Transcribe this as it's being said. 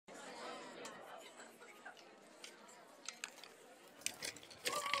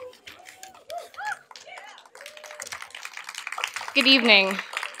Good evening.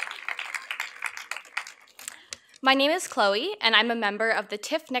 My name is Chloe, and I'm a member of the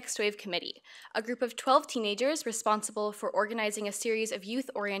TIFF Next Wave Committee, a group of 12 teenagers responsible for organizing a series of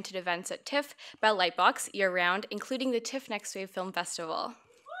youth-oriented events at TIFF Bell Lightbox year-round, including the TIFF Next Wave Film Festival.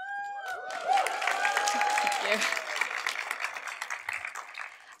 Thank you.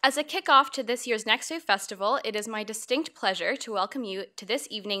 As a kickoff to this year's Next Wave Festival, it is my distinct pleasure to welcome you to this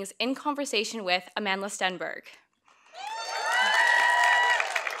evening's In Conversation with Amandla Stenberg.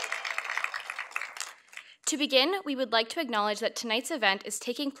 To begin, we would like to acknowledge that tonight's event is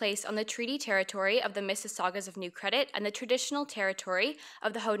taking place on the treaty territory of the Mississaugas of New Credit and the traditional territory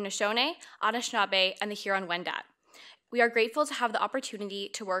of the Haudenosaunee, Anishinaabe, and the Huron-Wendat. We are grateful to have the opportunity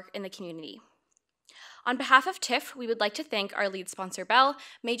to work in the community. On behalf of TIFF, we would like to thank our lead sponsor, Bell,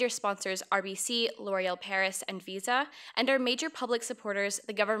 major sponsors RBC, L'Oreal Paris, and Visa, and our major public supporters,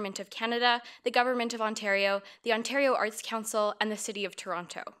 the Government of Canada, the Government of Ontario, the Ontario Arts Council, and the City of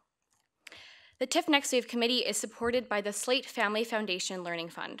Toronto. The TIFF Next Wave Committee is supported by the Slate Family Foundation Learning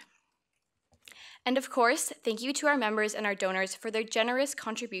Fund. And of course, thank you to our members and our donors for their generous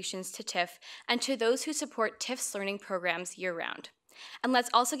contributions to TIFF and to those who support TIFF's learning programs year-round. And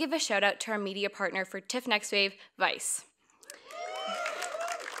let's also give a shout out to our media partner for TIFF Next Wave, Vice.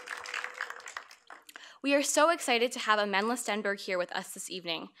 We are so excited to have Amandla Stenberg here with us this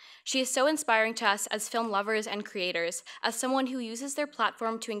evening. She is so inspiring to us as film lovers and creators, as someone who uses their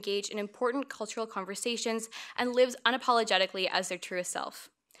platform to engage in important cultural conversations and lives unapologetically as their truest self.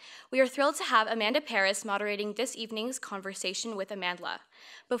 We are thrilled to have Amanda Paris moderating this evening's conversation with Amandla.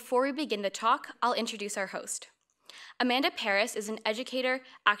 Before we begin the talk, I'll introduce our host. Amanda Paris is an educator,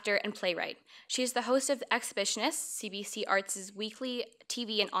 actor, and playwright. She is the host of The Exhibitionists, CBC Arts' weekly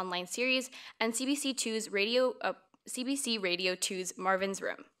TV and online series, and CBC Radio 2's Marvin's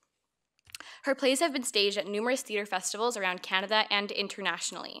Room. Her plays have been staged at numerous theater festivals around Canada and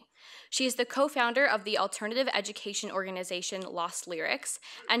internationally. She is the co-founder of the alternative education organization Lost Lyrics,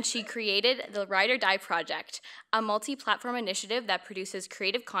 and she created the Ride or Die Project, a multi-platform initiative that produces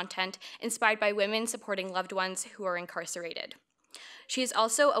creative content inspired by women supporting loved ones who are incarcerated. She is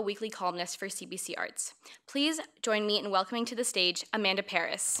also a weekly columnist for CBC Arts. Please join me in welcoming to the stage Amanda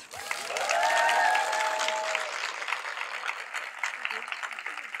Paris.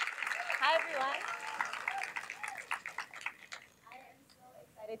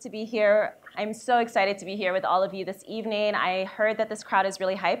 To be here. I'm so excited to be here with all of you this evening. I heard that this crowd is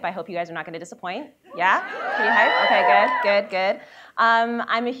really hype. I hope you guys are not going to disappoint. Yeah? Pretty hype? Okay, good.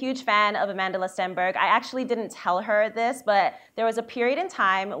 I'm a huge fan of Amandla Stenberg. I actually didn't tell her this, but there was a period in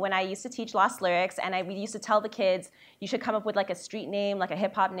time when I used to teach Lost Lyrics, and we used to tell the kids, you should come up with like a street name, like a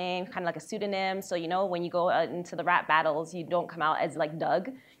hip hop name, kind of like a pseudonym. So, you know, when you go into the rap battles, you don't come out as like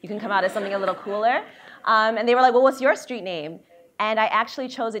Doug. You can come out as something a little cooler. And they were like, well, what's your street name? And I actually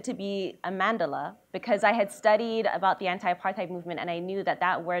chose it to be Amandla because I had studied about the anti-apartheid movement, and I knew that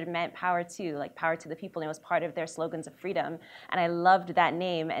that word meant power to, like power to the people, and it was part of their slogans of freedom. And I loved that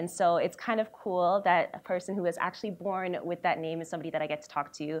name. And so it's kind of cool that a person who was actually born with that name is somebody that I get to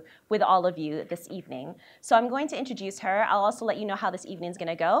talk to with all of you this evening. So I'm going to introduce her. I'll also let you know how this evening's going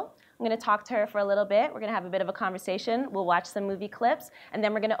to go. I'm going to talk to her for a little bit. We're going to have a bit of a conversation. We'll watch some movie clips, and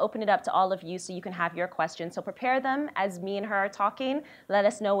then we're going to open it up to all of you so you can have your questions. So prepare them as me and her are talking. Let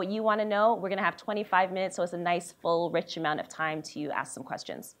us know what you want to know. We're going to have 25 minutes, so it's a nice, full, rich amount of time to ask some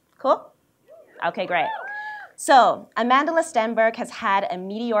questions. Cool? Okay, great. So, Amandla Stenberg has had a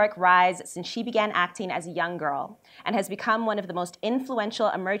meteoric rise since she began acting as a young girl and has become one of the most influential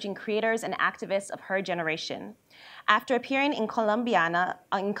emerging creators and activists of her generation. After appearing in Colombiana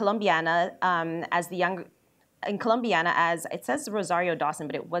as it says Rosario Dawson,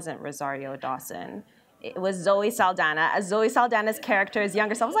 but it wasn't Rosario Dawson. It was Zoe Saldana. As Zoe Saldana's character's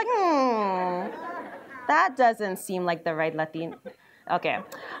younger self, I was like, that doesn't seem like the right Latin. Okay.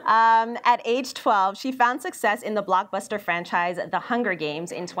 At age 12, she found success in the blockbuster franchise The Hunger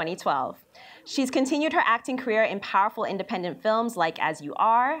Games in 2012. She's continued her acting career in powerful independent films like As You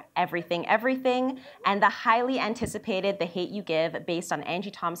Are, Everything, Everything, and the highly anticipated The Hate You Give, based on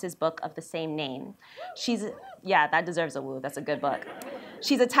Angie Thomas's book of the same name. Yeah, that deserves a woo. That's a good book.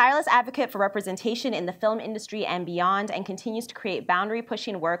 She's a tireless advocate for representation in the film industry and beyond, and continues to create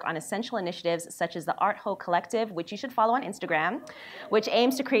boundary-pushing work on essential initiatives such as the Art Hoe Collective, which you should follow on Instagram, which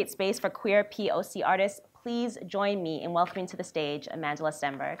aims to create space for queer POC artists. Please join me in welcoming to the stage Amandla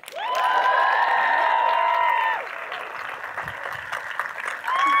Stenberg.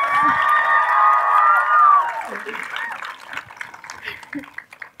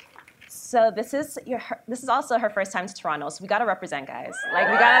 So this is also her first time to Toronto, so we gotta represent, guys.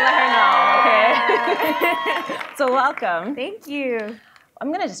 Like, we gotta let her know, okay? So welcome. Thank you. I'm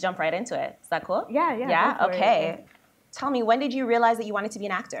gonna just jump right into it. Is that cool? Yeah. Yeah. Okay. It. Tell me, when did you realize that you wanted to be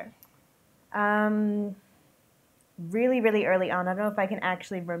an actor? Really, really early on. I don't know if I can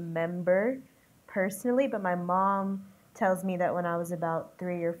actually remember personally, but my mom tells me that when I was about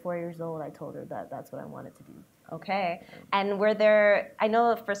 3 or 4 years old, I told her that that's what I wanted to do. Okay. And were there, I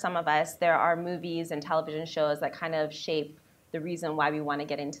know for some of us, there are movies and television shows that kind of shape the reason why we want to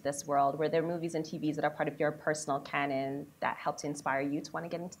get into this world. Were there movies and TVs that are part of your personal canon that helped to inspire you to want to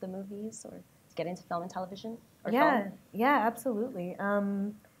get into the movies or to get into film and television? Or film? Yeah, absolutely.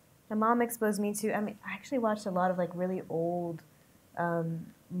 My mom exposed me to, I actually watched a lot of like really old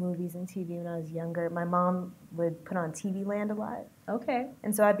movies and TV when I was younger. My mom would put on TV Land a lot. Okay.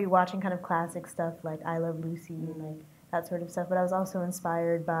 And so I'd be watching kind of classic stuff like I Love Lucy and like that sort of stuff. But I was also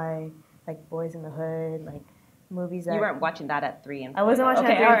inspired by like Boys in the Hood, like movies that... You weren't watching that at 3 and 4. I wasn't watching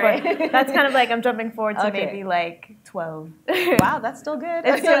at 3 and 4. That's kind of like I'm jumping forward to maybe like 12. Wow, that's still good.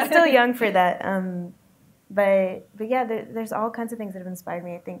 It's still young for that. But yeah, there's all kinds of things that have inspired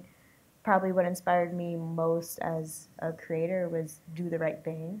me. I think probably what inspired me most as a creator was Do the Right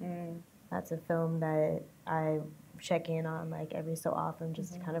Thing. That's a film that I check in on like every so often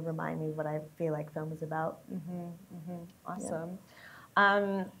just to kind of remind me what I feel like film is about. Awesome.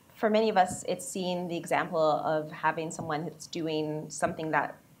 Yeah. For many of us, it's seen the example of having someone that's doing something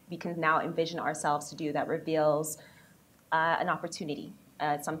that we can now envision ourselves to do that reveals an opportunity.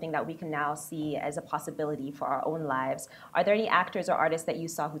 Something that we can now see as a possibility for our own lives. Are there any actors or artists that you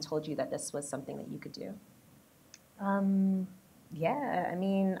saw who told you that this was something that you could do? Yeah, I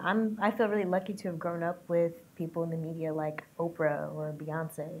mean, I feel really lucky to have grown up with people in the media like Oprah or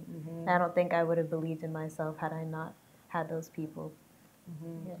Beyonce. I don't think I would have believed in myself had I not had those people.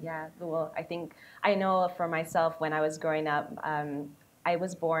 Yeah, well, I know for myself when I was growing up, I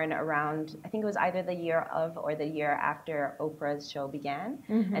was born around, I think it was either the year of or the year after Oprah's show began.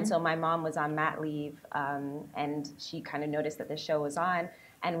 And so my mom was on mat leave, and she kind of noticed that the show was on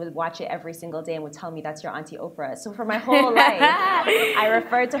and would watch it every single day and would tell me, that's your Auntie Oprah. So for my whole life, I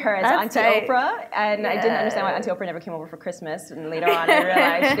referred to her as Auntie Oprah, and I didn't understand why Auntie Oprah never came over for Christmas. And later on, I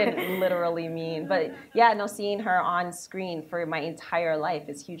realized she didn't literally mean. But yeah, no, seeing her on screen for my entire life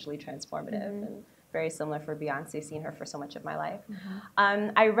is hugely transformative. And very similar for Beyonce, seeing her for so much of my life.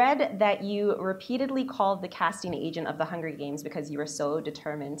 I read that you repeatedly called the casting agent of the Hunger Games because you were so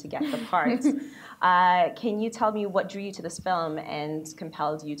determined to get the part. Can you tell me what drew you to this film and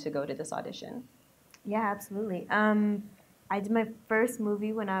compelled you to go to this audition? Yeah, absolutely. I did my first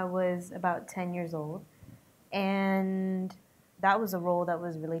movie when I was about 10 years old, and that was a role that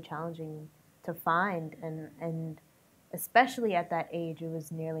was really challenging to find, and especially at that age, it was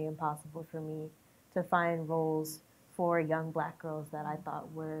nearly impossible for me to find roles for young Black girls that I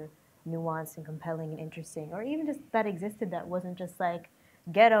thought were nuanced and compelling and interesting, or even just that existed that wasn't just like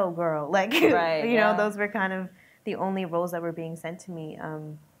ghetto girl. Like, right, you know, those were kind of the only roles that were being sent to me.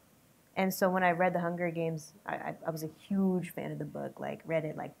 And so when I read The Hunger Games, I was a huge fan of the book, like read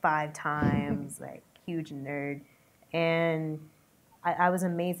it like 5 times, like huge nerd. And I was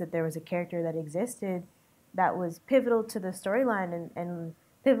amazed that there was a character that existed that was pivotal to the storyline and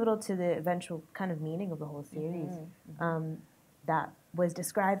pivotal to the eventual kind of meaning of the whole series. That was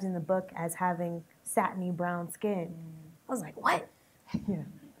described in the book as having satiny brown skin. I was like, what?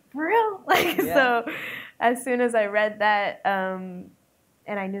 For real? Like, so as soon as I read that, and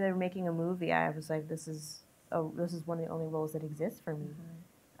I knew they were making a movie, I was like, this is one of the only roles that exists for me.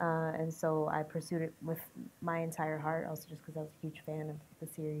 And so I pursued it with my entire heart, also just because I was a huge fan of the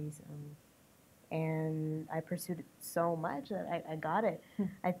series. And I pursued it so much that I got it.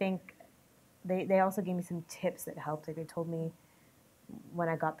 I think they also gave me some tips that helped. Like they told me when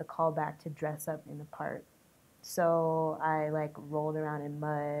I got the call back to dress up in the part. So I like rolled around in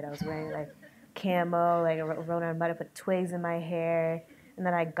mud. I was wearing like camo, like rolling around in mud. I put twigs in my hair. And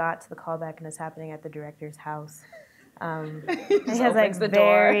then I got to the callback and it's happening at the director's house. It has like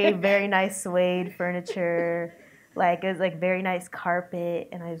very, very nice suede furniture. Like, it was like very nice carpet,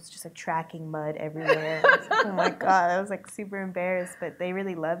 and I was just like tracking mud everywhere. I was like, oh my God, I was like super embarrassed, but they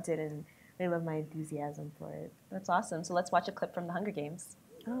really loved it, and they loved my enthusiasm for it. That's awesome. So let's watch a clip from The Hunger Games.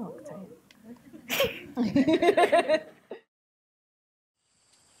 Oh, excited.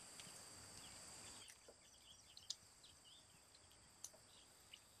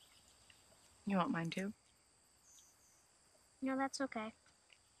 You want mine too? No, that's okay.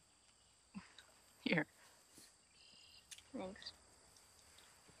 Here. Thanks.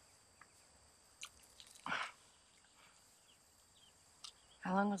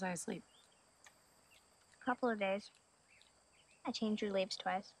 How long was I asleep? Couple of days. I changed your leaves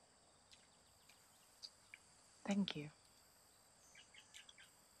twice. Thank you.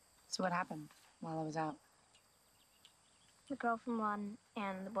 So what happened while I was out? The girl from 1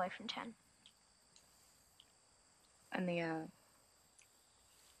 and the boy from 10. And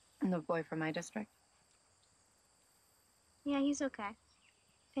the boy from my district? Yeah, he's okay.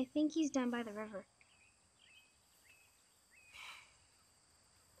 I think he's down by the river.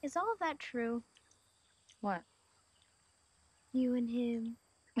 Is all of that true? What? You and him.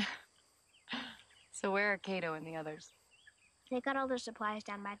 So where are Cato and the others? They got all their supplies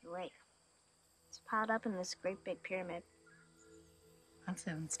down by the lake. It's piled up in this great big pyramid. That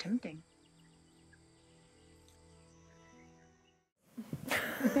sounds tempting.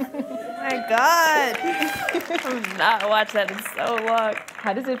 My God. I've not watched that in so long.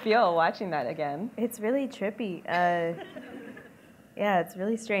 How does it feel watching that again? It's really trippy. Yeah, it's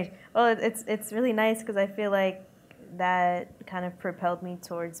really strange. Well, it's really nice because I feel like that kind of propelled me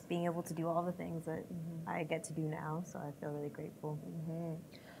towards being able to do all the things that I get to do now. So I feel really grateful.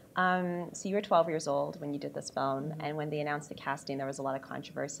 So you were 12 years old when you did this film, and when they announced the casting, there was a lot of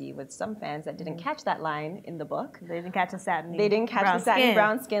controversy with some fans that didn't catch that line in the book. They didn't catch the satin. They didn't catch the satin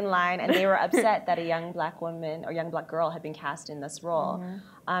brown skin line, and they were upset that a young black woman or young black girl had been cast in this role.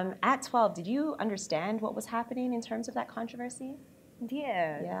 At 12, did you understand what was happening in terms of that controversy?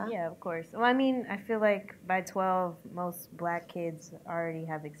 Yeah, of course. Well, I mean, I feel like by 12, most black kids already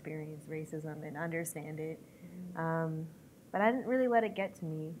have experienced racism and understand it. But I didn't really let it get to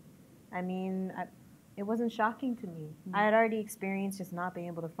me. I mean, it wasn't shocking to me. I had already experienced just not being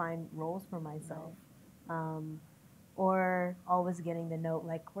able to find roles for myself. Or always getting the note,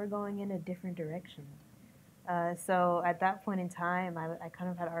 like, we're going in a different direction. So at that point in time, I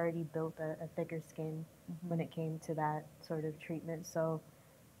kind of had already built a thicker skin when it came to that sort of treatment. So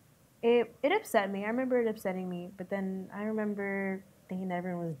it upset me. I remember it upsetting me, but then I remember thinking that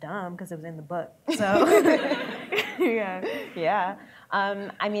everyone was dumb because it was in the book. So yeah.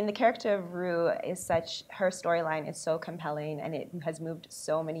 I mean, the character of Rue is her storyline is so compelling, and it has moved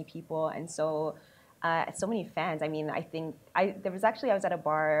so many people and so many fans. I mean, I was at a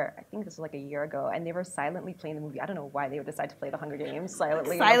bar, I think this was like a year ago, and they were silently playing the movie. I don't know why they would decide to play The Hunger Games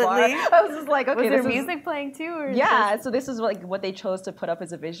silently. Silently? In a bar. I was just like, okay, was there music playing too? Or yeah, so this is like what they chose to put up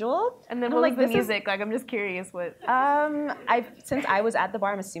as a visual. And then what was the music? Like, I'm just curious what. Since I was at the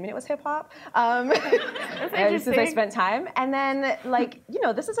bar, I'm assuming it was hip hop. That's interesting. Since I spent time, and then like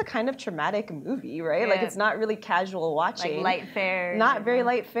this is a kind of traumatic movie, right? Yeah. Like it's not really casual watching, like light fare. Not very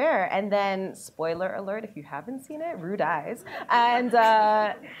light fare. And then spoiler alert, if you haven't seen it, Rue dies. And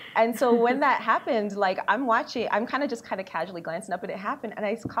so when that happened, like I'm kind of casually glancing up, and it happened, and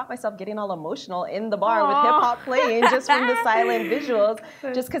I caught myself getting all emotional in the bar with hip hop playing just from the silent visuals,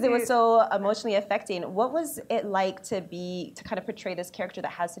 just because it was so emotionally affecting. What was it like to kind of portray this character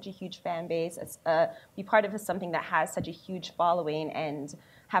that has such a huge fan base, be part of something that has such a huge following, and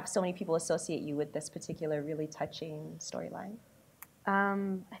have so many people associate you with this particular really touching storyline?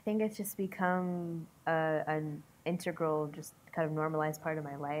 I think it's just become an integral, just kind of normalized part of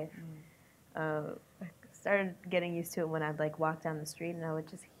my life. I started getting used to it when I'd like walk down the street and I would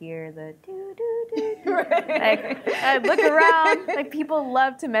just hear the doo doo doo doo. Like I'd look around, like people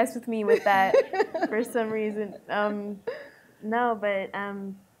love to mess with me with that for some reason.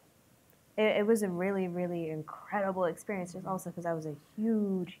 It was a really, really incredible experience, just also because I was a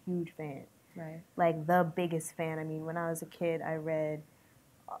huge, huge fan. Right. Like the biggest fan. I mean, when I was a kid, I read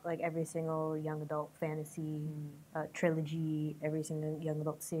like every single young adult fantasy trilogy, every single young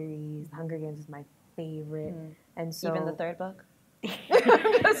adult series. Hunger Games is my favorite, and so even the third book.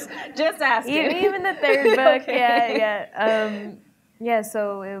 just asking. Even the third book, Okay. yeah.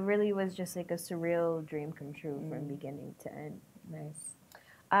 So it really was just like a surreal dream come true from beginning to end. Nice.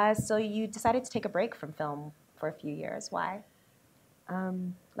 So you decided to take a break from film for a few years. Why?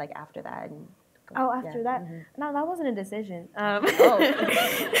 Like after that. After that? Mm-hmm. No, that wasn't a decision. Oh.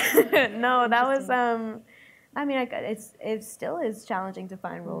 No, that was. I mean, it still is challenging to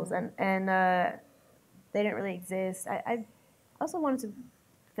find roles, and they didn't really exist. I also wanted to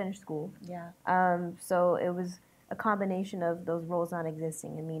finish school. Yeah. So it was a combination of those roles not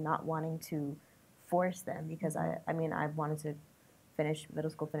existing and me not wanting to force them because I wanted to finish middle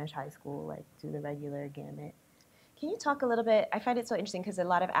school, finish high school, like do the regular gamut. Can you talk a little bit? I find it so interesting because a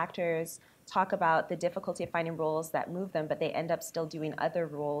lot of actors talk about the difficulty of finding roles that move them, but they end up still doing other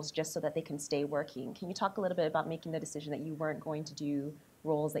roles just so that they can stay working. Can you talk a little bit about making the decision that you weren't going to do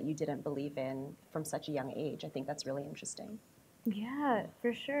roles that you didn't believe in from such a young age? I think that's really interesting. Yeah,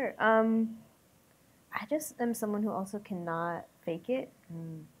 for sure. I just am someone who also cannot fake it.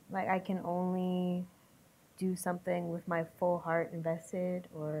 Like I can only do something with my full heart invested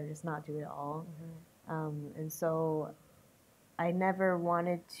or just not do it at all. And so I never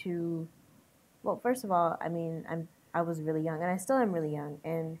wanted to. Well, first of all, I mean, I was really young, and I still am really young,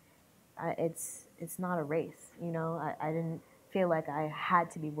 and it's not a race, you know. I didn't feel like I had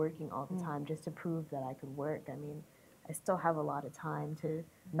to be working all the time just to prove that I could work. I mean, I still have a lot of time to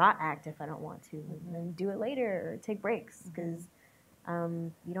not act if I don't want to, and then do it later or take breaks, because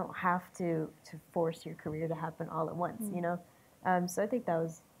you don't have to force your career to happen all at once, you know. So I think that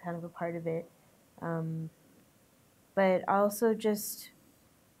was kind of a part of it. But also just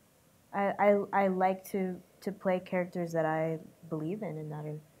I like to play characters that I believe in and that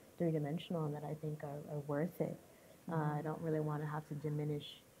are three-dimensional and that I think are worth it. I don't really want to have to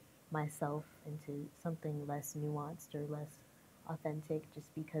diminish myself into something less nuanced or less authentic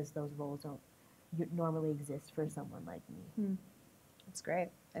just because those roles don't normally exist for someone like me. That's great.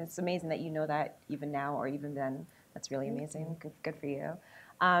 And it's amazing that you know that even now or even then. That's really amazing. Good for you.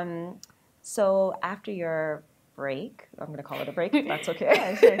 So after your break, I'm going to call it a break, if that's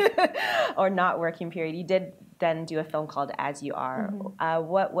okay, or not working period, you did then do a film called As You Are.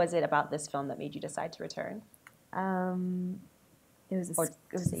 What was it about this film that made you decide to return? It was a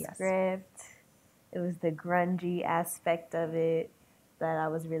script. It was the grungy aspect of it that I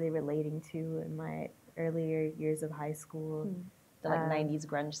was really relating to in my earlier years of high school. The like 90s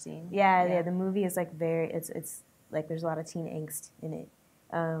grunge scene. Yeah. The movie is like it's like there's a lot of teen angst in it.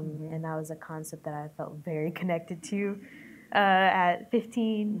 And that was a concept that I felt very connected to at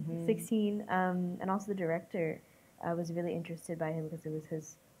 15, 16. And also the director, I was really interested by him because it was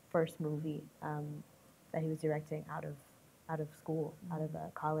his first movie that he was directing out of school, out of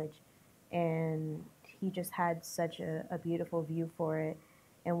college. And he just had such a beautiful view for it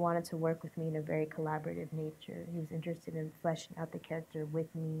and wanted to work with me in a very collaborative nature. He was interested in fleshing out the character with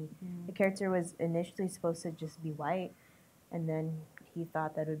me. The character was initially supposed to just be white, and then he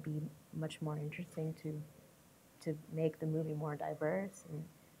thought that it would be much more interesting to make the movie more diverse. And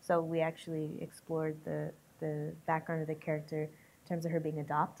so we actually explored the background of the character in terms of her being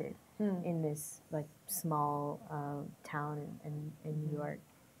adopted in this like small town in New York.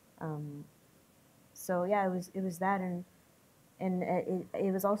 So yeah, it was that, and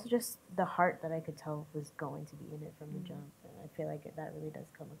it was also just the heart that I could tell was going to be in it from the jump, and I feel like that really does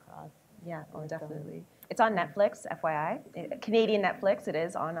come across. Yeah, definitely. It's on Netflix, FYI. Canadian Netflix. It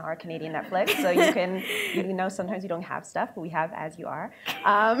is on our Canadian Netflix, so you can, you know, sometimes we don't have stuff, but we have As You Are.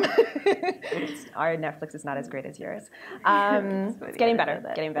 Our Netflix is not as great as yours. It's getting better.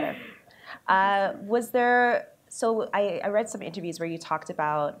 Getting better. Was there? So I read some interviews where you talked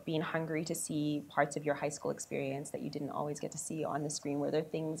about being hungry to see parts of your high school experience that you didn't always get to see on the screen. Were there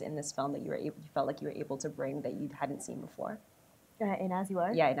things in this film that you felt like you were able to bring that you hadn't seen before? In As You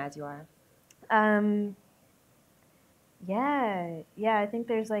Are? Yeah, in As You Are. Yeah. I think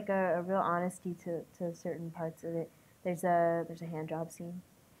there's like a real honesty to certain parts of it. There's a hand job scene.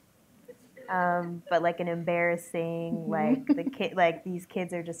 But like an embarrassing, like these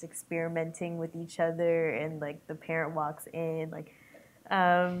kids are just experimenting with each other, and like the parent walks in, like,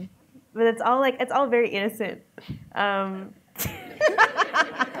 but it's all very innocent.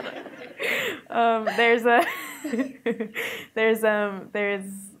 There's I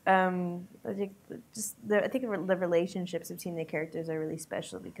think the relationships between the characters are really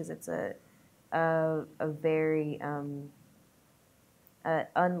special because it's a very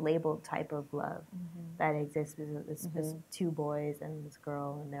unlabeled type of love that exists between this two boys and this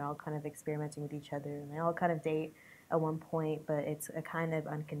girl, and they're all kind of experimenting with each other, and they all kind of date at one point, but it's a kind of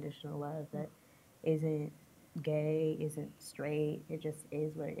unconditional love that isn't gay, isn't straight, it just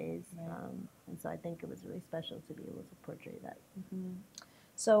is what it is. And so I think it was really special to be able to portray that.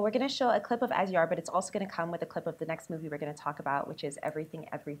 So we're going to show a clip of As You Are, but it's also going to come with a clip of the next movie we're going to talk about, which is Everything,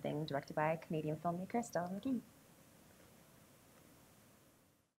 Everything, directed by Canadian filmmaker Stella McGee.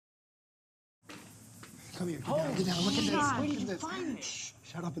 Come here, get down, look at this. Where did you find it? Shh,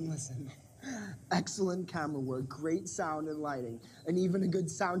 shut up and listen. Excellent camera work, great sound and lighting, and even a good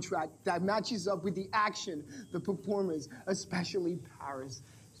soundtrack that matches up with the action, the performers, especially Paris.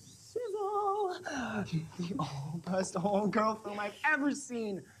 Sizzle! The best all-girl film I've ever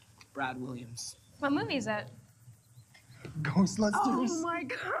seen. Brad Williams. What movie is that? Ghostbusters. Oh my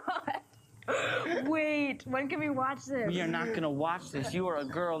god! Wait, when can we watch this? We are not gonna watch this. You are a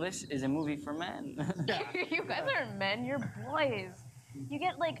girl. This is a movie for men. You guys aren't men, you're boys. You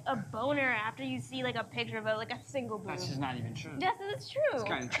get like a boner after you see like a picture of it, like a single boob. That's just not even true. Yes, it's true. It's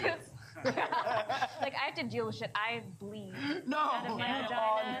kind of true. Like, I have to deal with shit. I bleed out of my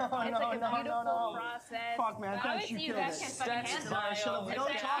vagina. It's like a beautiful process. Fuck, man, thanks, Obviously, you guys can't fucking handle it. Shut up, we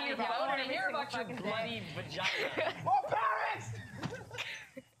don't talk about I want to hear about your bloody vagina. Oh, Paris!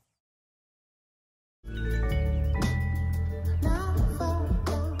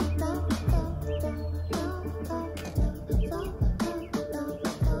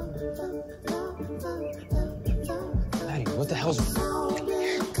 What the hell's...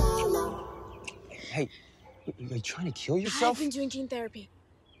 Hey, are you trying to kill yourself? I've been doing gene therapy.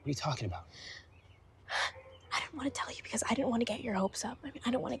 What are you talking about? I didn't want to tell you because I didn't want to get your hopes up. I mean, I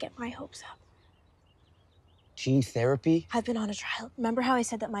don't want to get my hopes up. Gene therapy? I've been on a trial. Remember how I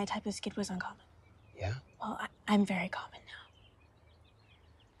said that my type of skin was uncommon? Yeah? Well, I'm very common now.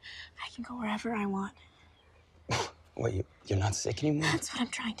 I can go wherever I want. Wait, you're not sick anymore? That's what I'm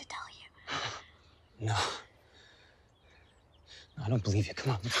trying to tell you. No. No, I don't believe you.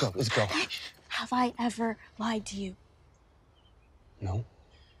 Come on, let's go, let's go. Have I ever lied to you? No.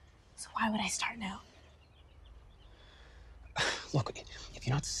 So why would I start now? Look, if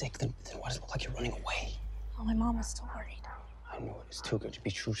you're not sick, then why does it look like you're running away? Well, my mom was still worried. I know it is too good to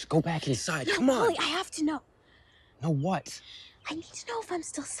be true. Just go back inside. No, Come on. Polly, I have to know. Know what? I need to know if I'm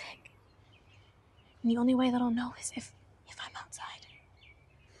still sick. And the only way that I'll know is if I'm outside.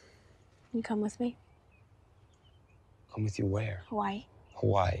 Can you come with me? Come with you where? Hawaii.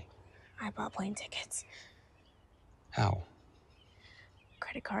 Hawaii. I bought plane tickets. How?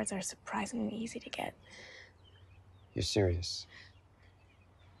 Credit cards are surprisingly easy to get. You're serious?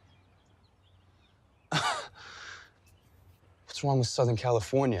 What's wrong with Southern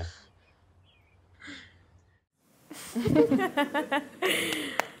California?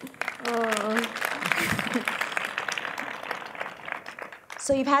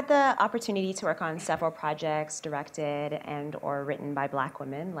 So you've had the opportunity to work on several projects directed and or written by Black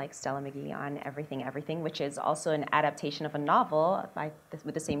women like Stella McGee on Everything, Everything, which is also an adaptation of a novel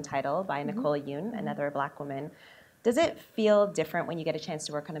with the same title by Nicole Yoon, another Black woman. Does it feel different when you get a chance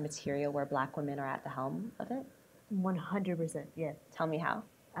to work on a material where Black women are at the helm of it? 100%, yeah. Tell me how.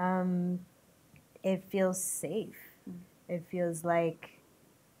 It feels safe. It feels like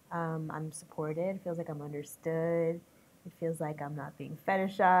I'm supported. It feels like I'm understood. It feels like I'm not being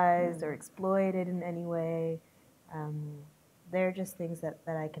fetishized or exploited in any way. They're just things that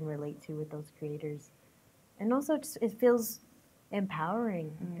I can relate to with those creators. And also, it feels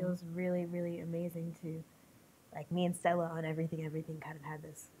empowering. It feels really, really amazing to, like, me and Stella on Everything, Everything kind of had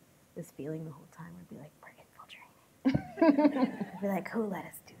this feeling the whole time. We'd be like, we're infiltrating. I'd be like, who let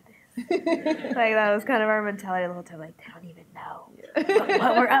us do this? Like, that was kind of our mentality the whole time. Like, they don't even know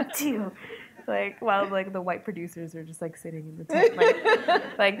what we're up to. Like, while like the white producers are just like sitting in the tent,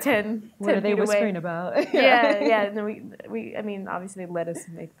 like 10 What are they feet whispering away. about? Yeah. No, we. I mean, obviously they let us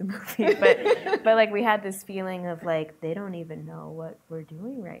make the movie, but like we had this feeling of like they don't even know what we're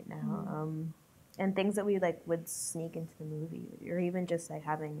doing right now, and things that we like would sneak into the movie, or even just like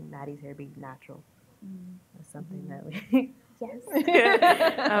having Maddie's hair be natural was something that we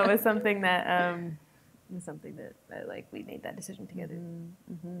was something that like we made that decision together.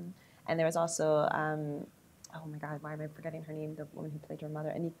 And there was also, oh my God, why am I forgetting her name? The woman who played her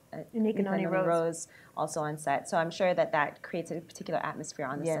mother, Anika Noni Rose, also on set. So I'm sure that creates a particular atmosphere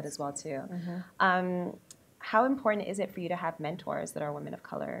on the set as well too. How important is it for you to have mentors that are women of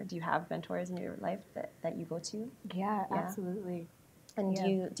color? Do you have mentors in your life that you go to? Yeah, absolutely. And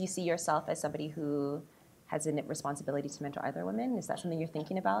do you see yourself as somebody who has a responsibility to mentor other women? Is that something you're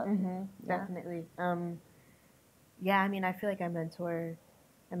thinking about? Definitely. Yeah, I mean, I feel like I mentor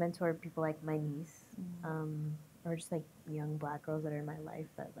people like my niece, or just like young Black girls that are in my life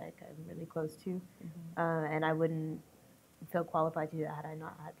that like I'm really close to, and I wouldn't feel qualified to do that had I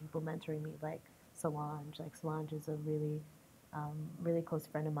not had people mentoring me like Solange. Like Solange is a really, really close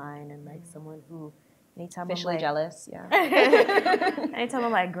friend of mine, and like someone who anytime Officially I'm like, jealous, anytime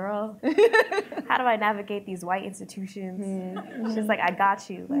I'm like, girl, how do I navigate these white institutions? She's like, I got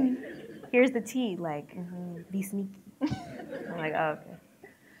you. Like, here's the tea. Like, be sneaky. I'm like, oh, okay.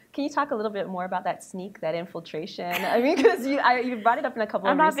 Can you talk a little bit more about that sneak, that infiltration? I mean, because you brought it up in a couple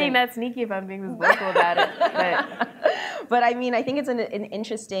of I'm not being that sneaky if I'm being this vocal about it. But I mean, I think it's an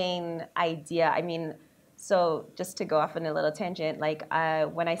interesting idea. I mean, so just to go off on a little tangent, like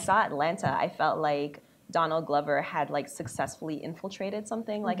when I saw Atlanta, I felt like Donald Glover had like successfully infiltrated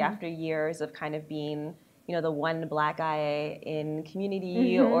something, like after years of kind of being, you know, the one Black guy in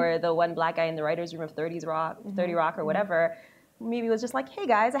Community or the one Black guy in the writer's room of 30 Rock or whatever. Maybe it was just like, hey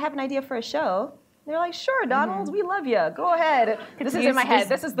guys, I have an idea for a show. They're like, sure, Donald, we love you. Go ahead. This is in my head.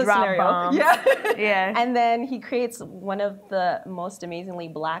 This is the drop scenario. bombs. Yeah. Yeah. And then he creates one of the most amazingly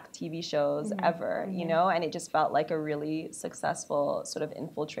Black TV shows ever, you know, and it just felt like a really successful sort of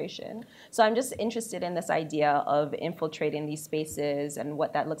infiltration. So I'm just interested in this idea of infiltrating these spaces and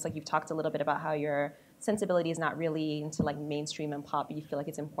what that looks like. You've talked a little bit about how your sensibility is not really into like mainstream and pop, but you feel like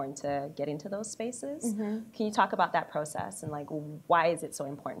it's important to get into those spaces. Can you talk about that process and like why is it so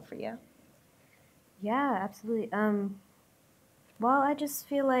important for you? Yeah, absolutely. Well, I just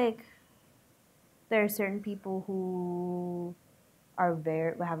feel like there are certain people who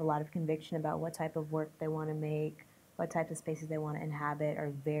have a lot of conviction about what type of work they want to make, what type of spaces they want to inhabit,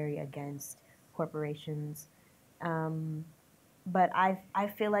 are very against corporations. But I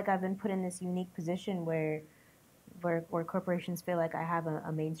feel like I've been put in this unique position where corporations feel like I have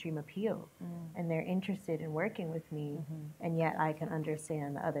a mainstream appeal, and they're interested in working with me, and yet I can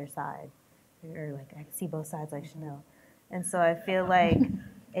understand the other side, or like I can see both sides like Chanel. And so I feel like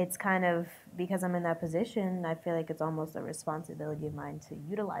it's kind of, because I'm in that position, I feel like it's almost a responsibility of mine to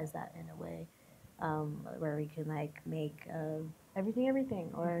utilize that in a way, where we can like make everything,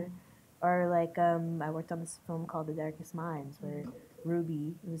 or like I worked on this film called The Darkest Minds, where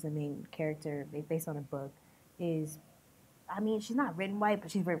Ruby, who's the main character based on a book, is, I mean, she's not written white, but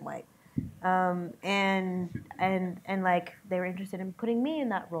she's written white. And like they were interested in putting me in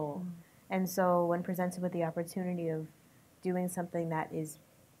that role. And so when presented with the opportunity of doing something that is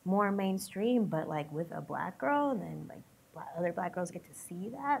more mainstream, but like with a Black girl, and then like other Black girls get to see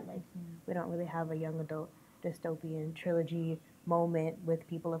that, like we don't really have a young adult dystopian trilogy moment with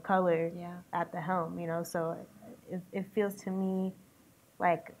people of color at the helm, you know. So it feels to me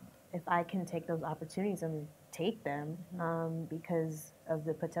like if I can take those opportunities and take them, because of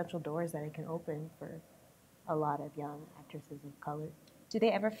the potential doors that it can open for a lot of young actresses of color. Do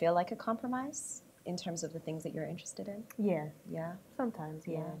they ever feel like a compromise in terms of the things that you're interested in? Yeah. Yeah. Sometimes,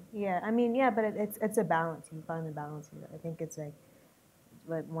 yeah. I mean, yeah, but it's a balance. You find the balance. I think it's like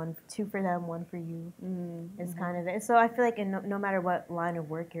two for them, one for you. It's kind of it. So I feel like no matter what line of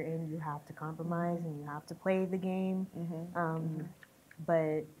work you're in, you have to compromise and you have to play the game.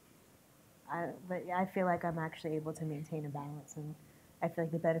 But I feel like I'm actually able to maintain a balance, and I feel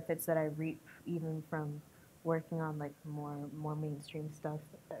like the benefits that I reap even from working on like more mainstream stuff,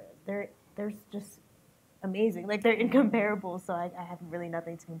 they're just amazing. Like they're incomparable. So I have really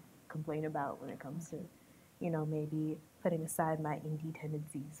nothing to complain about when it comes to, you know, maybe putting aside my indie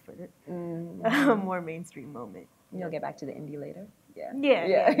tendencies for a more mainstream moment. You'll get back to the indie later.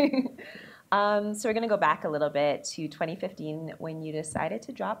 Yeah. So we're going to go back a little bit to 2015 when you decided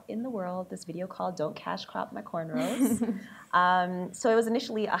to drop in the world this video called Don't Cash Crop My Cornrows. So it was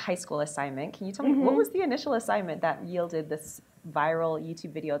initially a high school assignment. Can you tell me what was the initial assignment that yielded this viral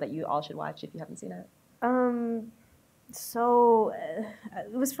YouTube video that you all should watch if you haven't seen it? So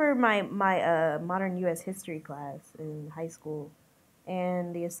it was for my modern U.S. history class in high school,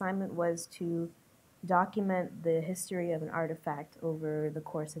 and the assignment was to document the history of an artifact over the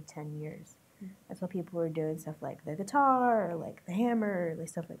course of 10 years. That's what people were doing, stuff like the guitar, or like the hammer, like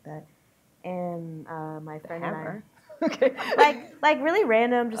stuff like that. And my friend and I, like really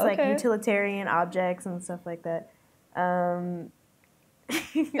random, just like utilitarian objects and stuff like that. Actually,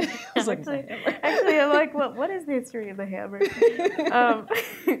 I'm like, what is the history of the hammer?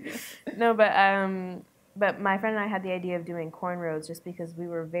 No, but my friend and I had the idea of doing cornrows just because we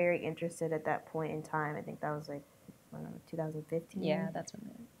were very interested at that point in time. I think that was like, I don't know, 2015. Yeah, that's when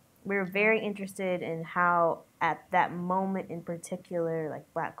we were very interested in how, at that moment in particular, like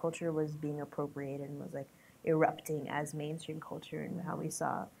Black culture was being appropriated and was like erupting as mainstream culture, and how we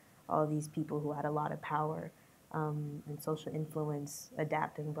saw all these people who had a lot of power and social influence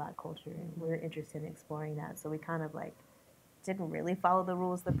adapting Black culture, and we were interested in exploring that. So we kind of like didn't really follow the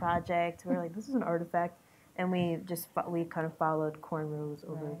rules of the project. We were like, this is an artifact, and we kind of followed cornrows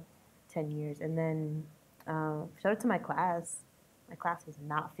over 10 years, and then showed it to my class. My class was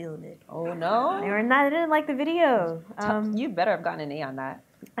not feeling it. Oh no! They didn't like the video. You better have gotten an A on that.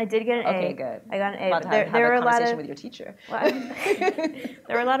 I did get an A. Okay, good. I got an A. About to have a conversation with your teacher.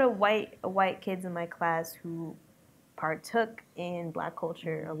 There were a lot of white kids in my class who partook in Black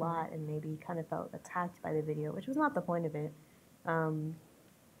culture a lot, and maybe kind of felt attacked by the video, which was not the point of it.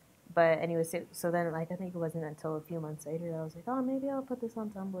 But anyway, so then like I think it wasn't until a few months later that I was like, oh, maybe I'll put this on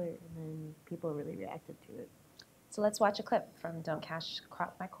Tumblr, and then people really reacted to it. So let's watch a clip from Don't Cash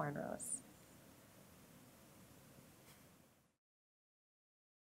Crop My Cornrows.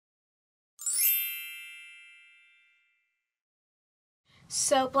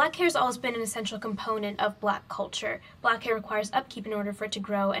 So black hair has always been an essential component of black culture. Black hair requires upkeep in order for it to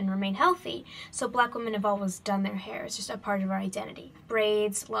grow and remain healthy. So black women have always done their hair. It's just a part of our identity.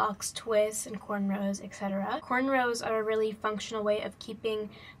 Braids, locks, twists, and cornrows, etc. Cornrows are a really functional way of keeping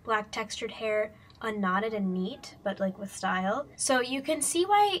black textured hair unknotted and neat, but like with style. So you can see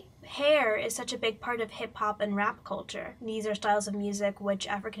why hair is such a big part of hip-hop and rap culture. These are styles of music which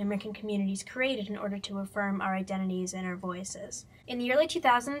African American communities created in order to affirm our identities and our voices. In the early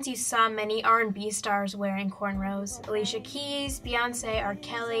 2000s, you saw many R&B stars wearing cornrows: Alicia Keys, Beyonce, R.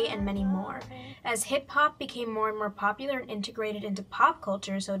 Kelly, and many more. As hip-hop became more and more popular and integrated into pop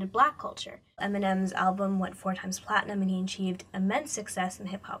culture, so did black culture. Eminem's album went 4 times platinum, and he achieved immense success in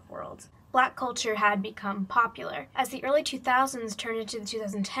the hip-hop world. Black culture had become popular. As the early 2000s turned into the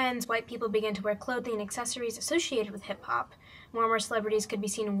 2010s, white people began to wear clothing and accessories associated with hip-hop. More and more celebrities could be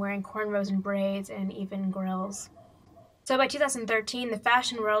seen wearing cornrows and braids, and even grills. So by 2013, the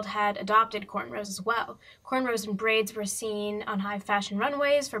fashion world had adopted cornrows as well. Cornrows and braids were seen on high fashion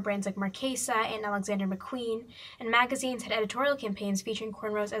runways for brands like Marquesa and Alexander McQueen, and magazines had editorial campaigns featuring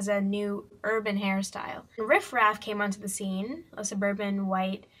cornrows as a new urban hairstyle. And Riff Raff came onto the scene, a suburban,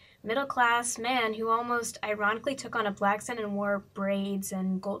 white, middle-class man who almost ironically took on a black accent and wore braids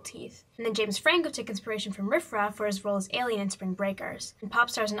and gold teeth. And then James Franco took inspiration from Riff Raff for his role as Alien in Spring Breakers. And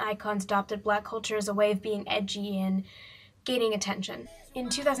pop stars and icons adopted black culture as a way of being edgy and gaining attention. In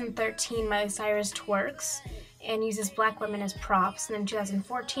 2013, Miley Cyrus twerks and uses black women as props. And in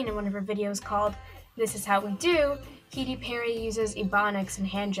 2014, in one of her videos called This Is How We Do, Katy Perry uses ebonics and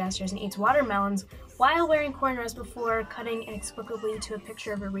hand gestures and eats watermelons while wearing cornrows before cutting inexplicably to a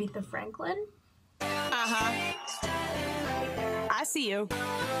picture of Aretha Franklin. I see you.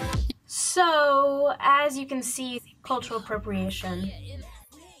 So, as you can see, cultural appropriation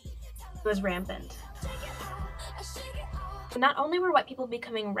was rampant. Not only were white people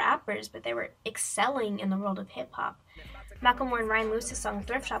becoming rappers, but they were excelling in the world of hip-hop. Macklemore and Ryan Lewis's song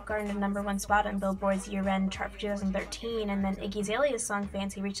Thrift Shop garnered a #1 spot on Billboard's year-end chart for 2013, and then Iggy Azalea's song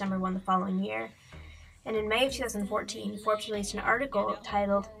Fancy reached #1 the following year. And in May of 2014, Forbes released an article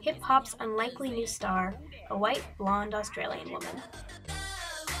titled Hip-Hop's Unlikely New Star, a White, Blonde Australian Woman.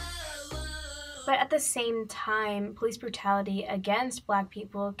 But at the same time, police brutality against black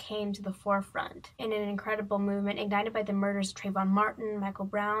people came to the forefront in an incredible movement ignited by the murders of Trayvon Martin, Michael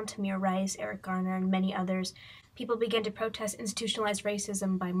Brown, Tamir Rice, Eric Garner, and many others. People began to protest institutionalized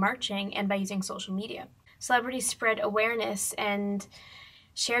racism by marching and by using social media. Celebrities spread awareness and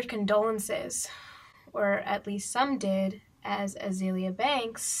shared condolences, or at least some did, as Azealia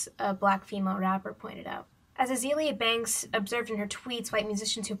Banks, a black female rapper, pointed out. As Azealia Banks observed in her tweets, white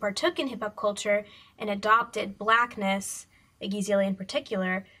musicians who partook in hip-hop culture and adopted blackness, Iggy Azalea in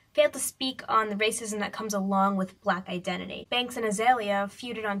particular, failed to speak on the racism that comes along with black identity. Banks and Azalea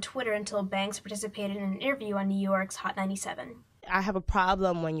feuded on Twitter until Banks participated in an interview on New York's Hot 97. I have a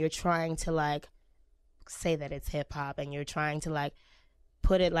problem when you're trying to like say that it's hip-hop and you're trying to like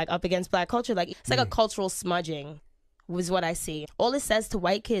put it like up against black culture. Like it's like a cultural smudging was what I see. All it says to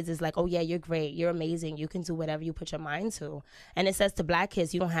white kids is like, oh yeah, you're great, you're amazing, you can do whatever you put your mind to. And it says to black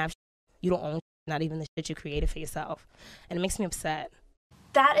kids, you don't have you don't own not even the shit you created for yourself. And it makes me upset.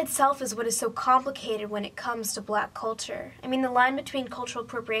 That itself is what is so complicated when it comes to black culture. I mean, the line between cultural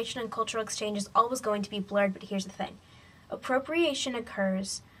appropriation and cultural exchange is always going to be blurred, but here's the thing. Appropriation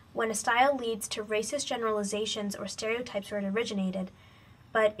occurs when a style leads to racist generalizations or stereotypes where it originated,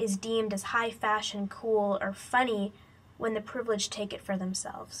 but is deemed as high fashion, cool, or funny when the privileged take it for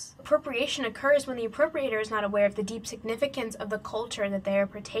themselves. Appropriation occurs when the appropriator is not aware of the deep significance of the culture that they are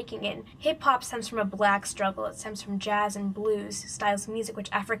partaking in. Hip-hop stems from a black struggle. It stems from jazz and blues, styles of music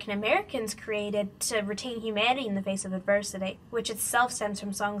which African Americans created to retain humanity in the face of adversity, which itself stems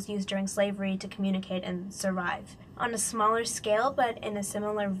from songs used during slavery to communicate and survive. On a smaller scale, but in a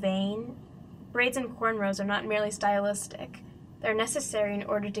similar vein, braids and cornrows are not merely stylistic. They're necessary in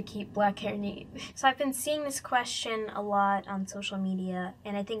order to keep black hair neat. So I've been seeing this question a lot on social media,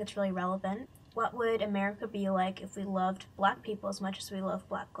 and I think it's really relevant. What would America be like if we loved black people as much as we love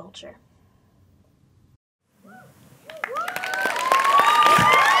black culture?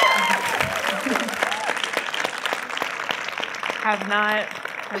 Have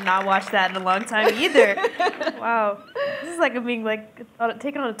not watched that in a long time either. Wow, this is like I'm being like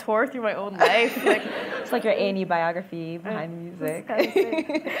taken on a tour through my own life. Like it's like your A&E biography behind music.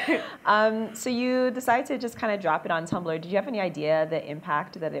 So you decided to just kind of drop it on Tumblr. Did you have any idea the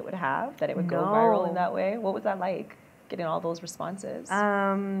impact that it would have? That it would go viral in that way? What was that like? Getting all those responses?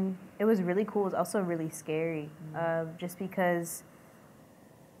 It was really cool. It was also really scary, just because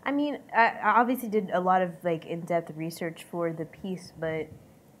I mean, I obviously did a lot of like in-depth research for the piece, but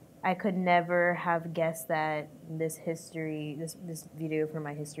I could never have guessed that this video for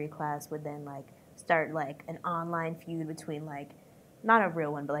my history class would then like start like an online feud between like, not a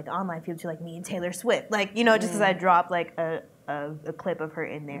real one, but like an online feud between like me and Taylor Swift. Like, you know, just because I dropped like a clip of her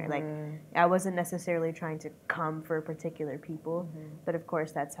in there. Like, I wasn't necessarily trying to come for particular people, but of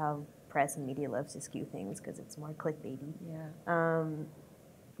course that's how press and media loves to skew things because it's more clickbaity. Yeah.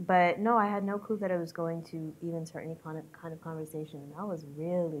 But no, I had no clue that I was going to even start any kind of conversation, and that was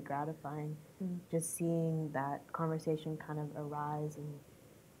really gratifying. Just seeing that conversation kind of arise, and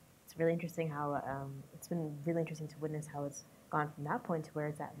it's really interesting how it's been really interesting to witness how it's gone from that point to where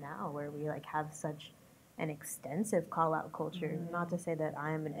it's at now, where we like have such an extensive call-out culture. Not to say that I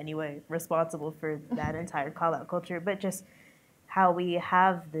am in any way responsible for that entire call-out culture, but just how we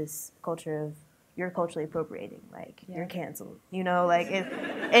have this culture of you're culturally appropriating, like you're canceled. You know, like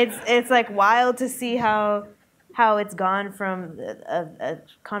it's like wild to see how it's gone from a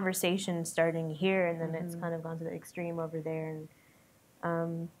conversation starting here, and then it's kind of gone to the extreme over there.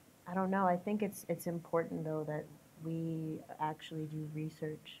 And I don't know. I think it's important though that we actually do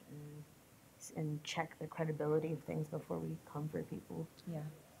research and check the credibility of things before we come for people. Yeah,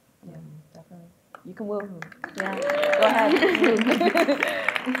 yeah, definitely. You can woo. Yeah, go ahead.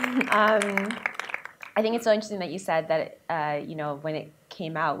 I think it's so interesting that you said that, you know, when it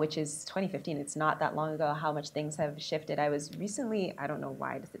came out, which is 2015, it's not that long ago, how much things have shifted. I was recently, I don't know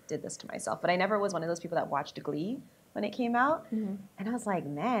why I did this to myself, but I never was one of those people that watched Glee when it came out. And I was like,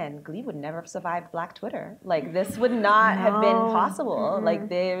 man, Glee would never have survived Black Twitter. Like, this would not have been possible. Like,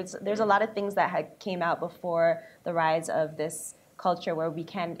 there's a lot of things that had came out before the rise of this culture where we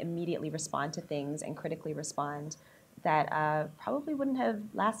can immediately respond to things and critically respond that probably wouldn't have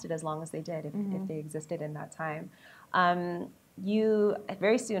lasted as long as they did if they existed in that time. You,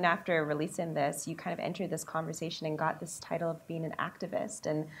 very soon after releasing this, you kind of entered this conversation and got this title of being an activist.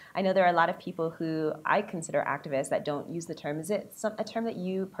 And I know there are a lot of people who I consider activists that don't use the term. Is it a term that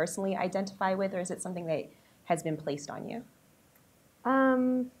you personally identify with, or is it something that has been placed on you?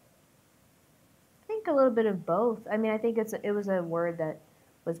 I think a little bit of both. I mean, I think it was a word that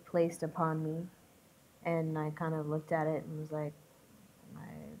was placed upon me. And I kind of looked at it and was like, am I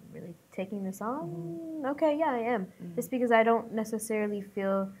really taking this on? Okay, yeah, I am. Just because I don't necessarily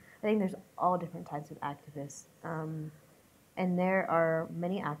feel, I think there's all different types of activists. And there are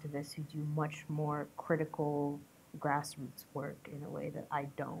many activists who do much more critical grassroots work in a way that I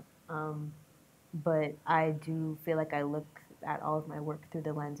don't. But I do feel like I look at all of my work through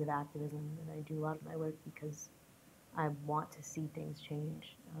the lens of activism, and I do a lot of my work because I want to see things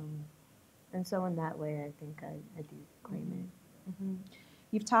change. And so in that way, I think I do claim it.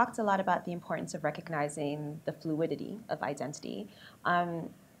 You've talked a lot about the importance of recognizing the fluidity of identity.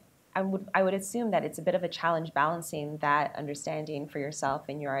 I would assume that it's a bit of a challenge balancing that understanding for yourself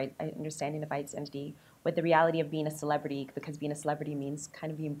and your understanding of identity with the reality of being a celebrity, because being a celebrity means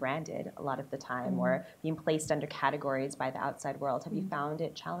kind of being branded a lot of the time or being placed under categories by the outside world. Have you found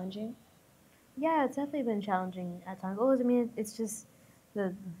it challenging? Yeah, it's definitely been challenging at times. Well, I mean, it's just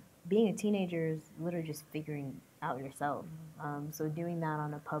being a teenager is literally just figuring out yourself. So doing that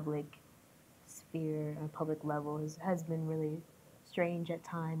on a public sphere, on a public level, has been really strange at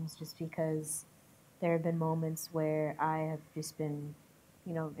times, just because there have been moments where I have just been,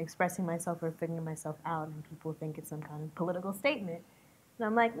 you know, expressing myself or figuring myself out, and people think it's some kind of political statement. And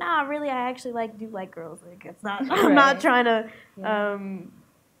I'm like, nah, really, I actually do like girls. Like, it's not, I'm not trying to,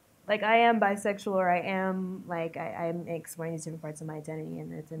 like, I am bisexual, or I am, like, I'm exploring these different parts of my identity,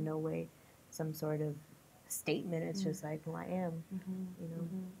 and it's in no way some sort of statement. It's just like who I am, you know.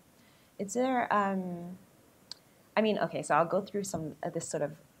 Is there, I mean, okay, so I'll go through some of this sort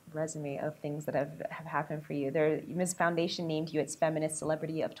of resume of things that have happened for you. Ms. Foundation named you its Feminist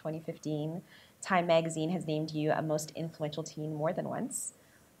Celebrity of 2015. Time Magazine has named you a Most Influential Teen more than once.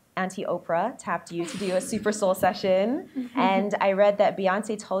 Auntie Oprah tapped you to do a Super Soul session. And I read that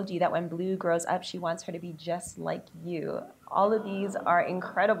Beyonce told you that when Blue grows up, she wants her to be just like you. All of these are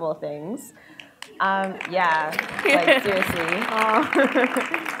incredible things. Yeah, like seriously.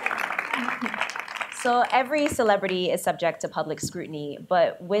 So every celebrity is subject to public scrutiny,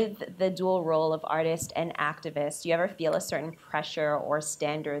 but with the dual role of artist and activist, do you ever feel a certain pressure or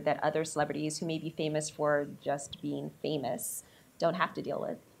standard that other celebrities who may be famous for just being famous don't have to deal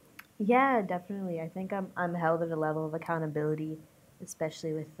with? Yeah, definitely. I think I'm held at a level of accountability,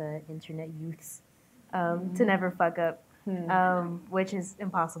 especially with the internet youths, to never fuck up, which is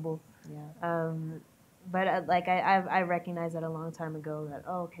impossible. Yeah. But like I recognized that a long time ago that,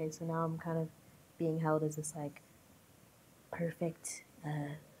 okay, so now I'm kind of being held as this like perfect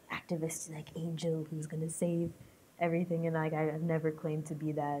activist like angel who's gonna save everything, and like I've never claimed to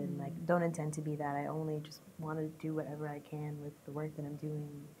be that, and like don't intend to be that. I only just want to do whatever I can with the work that I'm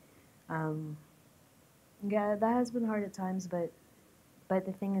doing. Yeah, that has been hard at times, but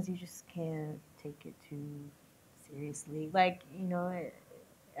the thing is, you just can't take it too seriously. Like, you know,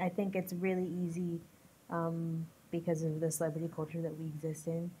 I think it's really easy because of the celebrity culture that we exist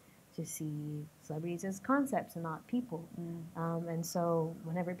in to see celebrities as concepts and not people. And so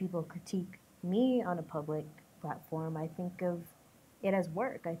whenever people critique me on a public platform, I think of it as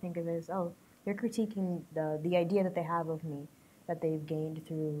work. I think of it as, oh, they're critiquing the idea that they have of me, that they've gained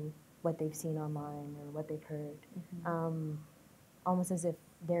through what they've seen online or what they've heard. Almost as if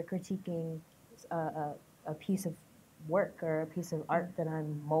they're critiquing a piece of work or a piece of art that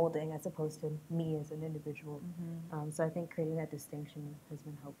I'm molding as opposed to me as an individual. So I think creating that distinction has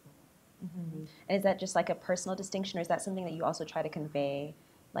been helpful. And is that just like a personal distinction, or is that something that you also try to convey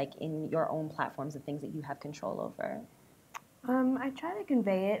like in your own platforms and things that you have control over? I try to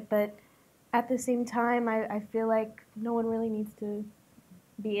convey it, but at the same time, I feel like no one really needs to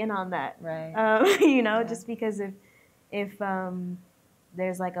be in on that. Right. You know, just because if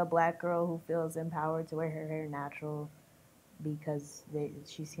there's like a Black girl who feels empowered to wear her hair natural because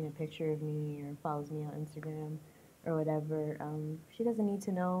she's seen a picture of me or follows me on Instagram or whatever, she doesn't need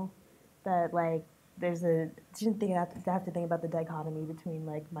to know that like she doesn't have to think about the dichotomy between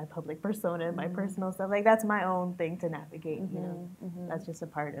like my public persona and my personal stuff. Like that's my own thing to navigate. You know, that's just a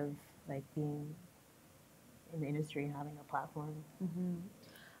part of like being in the industry and having a platform.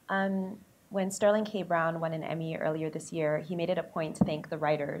 When Sterling K. Brown won an Emmy earlier this year, he made it a point to thank the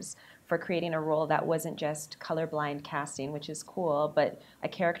writers for creating a role that wasn't just colorblind casting, which is cool, but a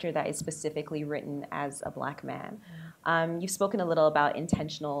character that is specifically written as a Black man. You've spoken a little about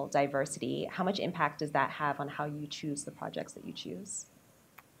intentional diversity. How much impact does that have on how you choose the projects that you choose?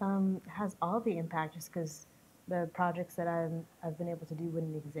 It has all the impact, just because the projects that I've been able to do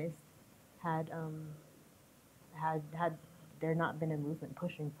wouldn't exist had there not been a movement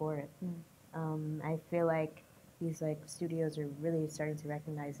pushing for it. I feel like these like studios are really starting to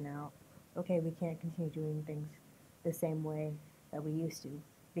recognize now, okay, we can't continue doing things the same way that we used to,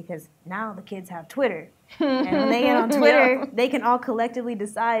 because now the kids have Twitter, and when they get on Twitter, they can all collectively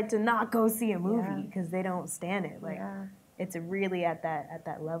decide to not go see a movie because they don't stand it. Like it's really at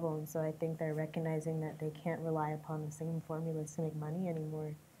that level, and so I think they're recognizing that they can't rely upon the same formulas to make money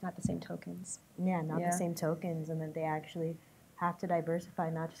anymore. Not the same tokens. Yeah, not the same tokens, and that they actually have to diversify,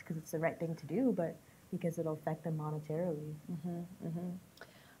 not just because it's the right thing to do, but because it'll affect them monetarily.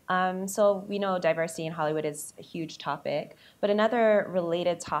 So we know diversity in Hollywood is a huge topic, but another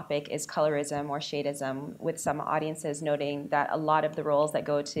related topic is colorism or shadeism, with some audiences noting that a lot of the roles that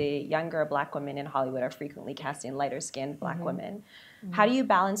go to younger Black women in Hollywood are frequently casting lighter-skinned Black women. How do you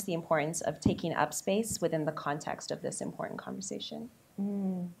balance the importance of taking up space within the context of this important conversation?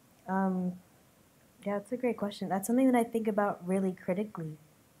 Yeah, that's a great question. That's something that I think about really critically.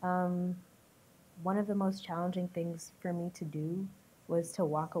 One of the most challenging things for me to do was to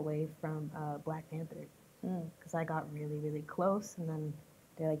walk away from Black Panther, because I got really, really close, and then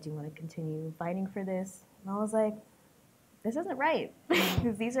they're like, do you want to continue fighting for this? And I was like, this isn't right,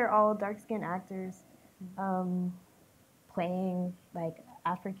 because these are all dark-skinned actors playing like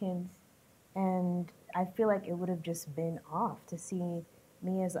Africans, and I feel like it would have just been off to see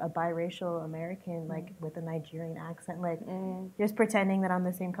me as a biracial American, like with a Nigerian accent, like just pretending that I'm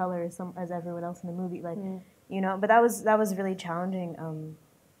the same color as everyone else in the movie, like you know. But that was really challenging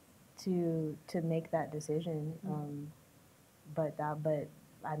to make that decision. But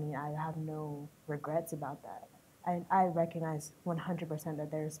I mean, I have no regrets about that. I recognize 100% that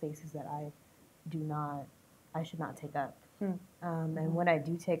there are spaces that I should not take up. And when I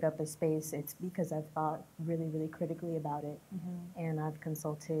do take up a space, it's because I've thought really, really critically about it, and I've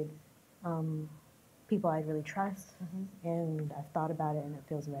consulted people I really trust, and I've thought about it, and it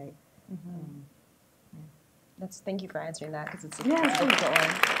feels right. Thank you for answering that, because it's a difficult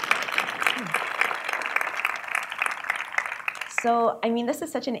one. So, I mean, this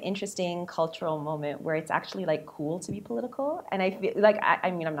is such an interesting cultural moment where it's actually like cool to be political. And I feel like,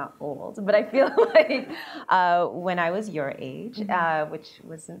 I mean, I'm not old, but I feel like when I was your age, which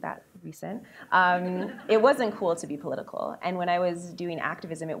wasn't that recent, it wasn't cool to be political. And when I was doing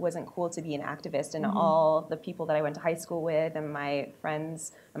activism, it wasn't cool to be an activist. And all the people that I went to high school with and my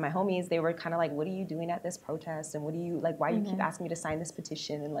friends and my homies, they were kind of like, what are you doing at this protest? And what do you, like, why you keep asking me to sign this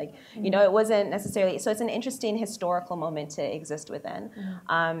petition? And like, you know, it wasn't necessarily, so it's an interesting historical moment to exist within.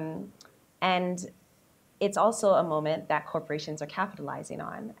 And it's also a moment that corporations are capitalizing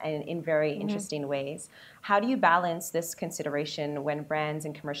on and in very interesting ways. How do you balance this consideration when brands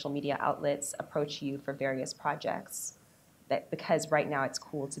and commercial media outlets approach you for various projects? Because right now it's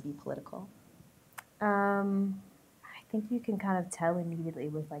cool to be political. I think you can kind of tell immediately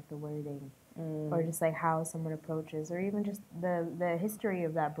with like the wording, or just like how someone approaches, or even just the history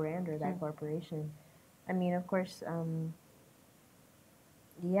of that brand or that corporation. I mean, of course,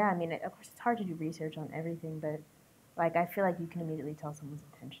 yeah. I mean, of course, it's hard to do research on everything, but like I feel like you can immediately tell someone's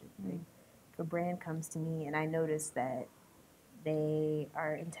intention. Like, if a brand comes to me and I notice that they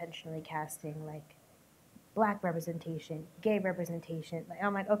are intentionally casting like Black representation, gay representation. Like,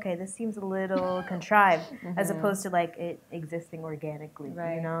 I'm like, okay, this seems a little contrived, as opposed to like it existing organically,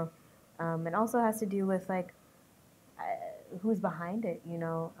 you know. And also has to do with like who's behind it, you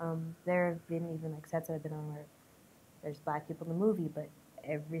know. There have been even like sets that I've been on where there's Black people in the movie, but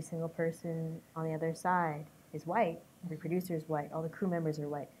every single person on the other side is white. Every producer is white. All the crew members are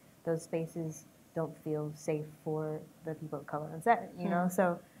white. Those spaces don't feel safe for the people of color on set, you know.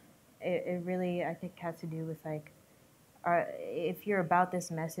 So it really, I think, has to do with like, if you're about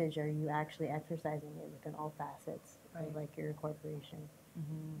this message, are you actually exercising it within all facets of like your corporation?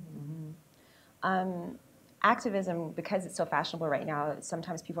 Activism, because it's so fashionable right now,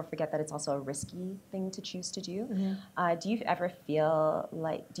 sometimes people forget that it's also a risky thing to choose to do. Do you ever feel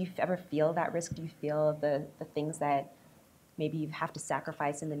that risk? Do you feel the things that maybe you have to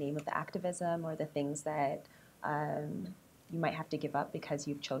sacrifice in the name of the activism, or the things that you might have to give up because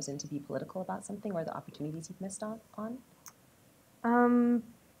you've chosen to be political about something, or the opportunities you've missed on? I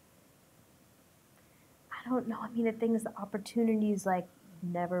don't know. I mean, the thing is, the opportunities like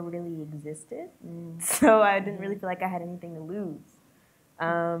never really existed, so I didn't really feel like I had anything to lose.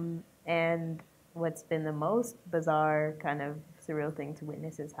 And what's been the most bizarre, kind of surreal thing to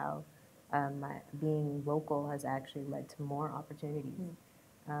witness is how my being vocal has actually led to more opportunities.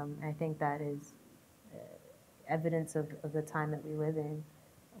 I think that is evidence of the time that we live in,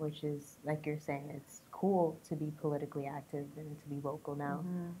 which is, like you're saying, it's cool to be politically active and to be vocal now.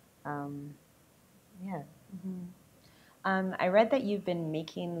 Yeah. I read that you've been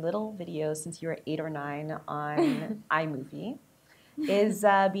making little videos since you were 8 or 9 on iMovie. Is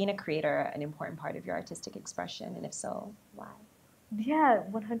being a creator an important part of your artistic expression, and if so, why? Yeah,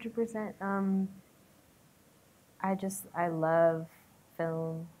 100%. I love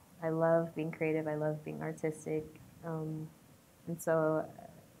film. I love being creative. I love being artistic. And so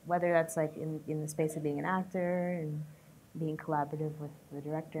whether that's like in the space of being an actor and being collaborative with the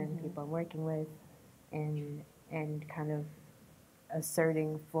director and people I'm working with, and kind of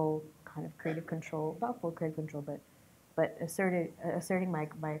asserting full kind of creative control, not full creative control, but asserting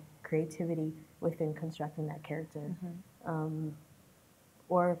my creativity within constructing that character.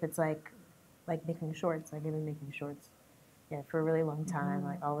 Or if it's like making shorts, like I've been making shorts, for a really long time.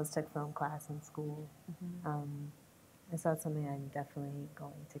 Like always took film class in school. And so that's something I'm definitely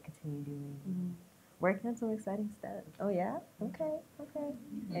going to continue doing. Working on some exciting stuff. Oh yeah? Okay.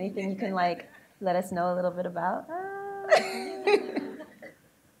 Anything you can like let us know a little bit about?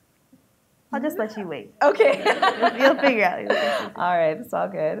 I'll just let you wait. Okay. You'll figure out. All right, it's all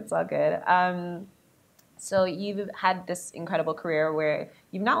good. So you've had this incredible career where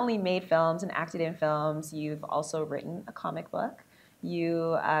you've not only made films and acted in films, you've also written a comic book,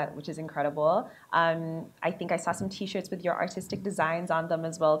 which is incredible. I think I saw some T-shirts with your artistic designs on them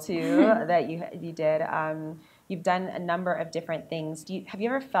as well too that you did. You've done a number of different things. Have you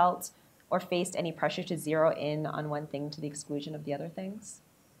ever felt or faced any pressure to zero in on one thing to the exclusion of the other things?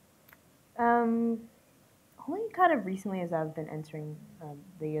 Only kind of recently, as I've been entering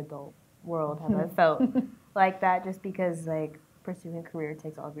the adult world, have I felt like that, just because like pursuing a career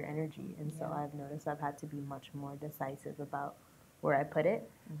takes all of your energy, and so I've noticed I've had to be much more decisive about where I put it.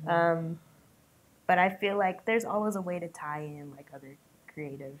 But I feel like there's always a way to tie in like other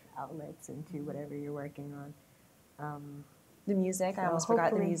creative outlets into whatever you're working on. The music, so I almost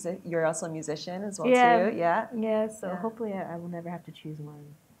forgot the music. You're also a musician as well too. Yeah, so hopefully I will never have to choose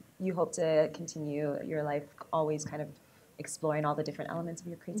one. You hope to continue your life always kind of exploring all the different elements of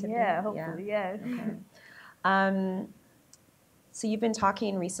your creativity? Yeah, hopefully, yeah. Okay. So you've been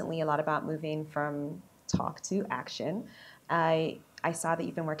talking recently a lot about moving from talk to action. I saw that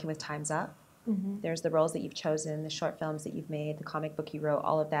you've been working with Time's Up. There's the roles that you've chosen, the short films that you've made, the comic book you wrote,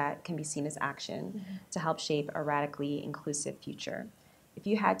 all of that can be seen as action to help shape a radically inclusive future. If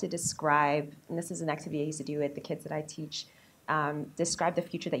you had to describe, and this is an activity I used to do with the kids that I teach, describe the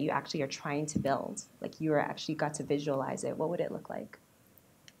future that you actually are trying to build, like you actually got to visualize it, what would it look like?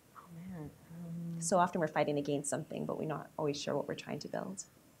 Oh man. So often we're fighting against something, but we're not always sure what we're trying to build.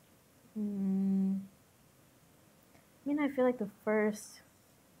 I mean, I feel like the first,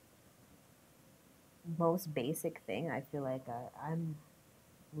 most basic thing I feel like I'm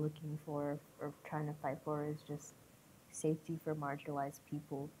looking for or trying to fight for is just safety for marginalized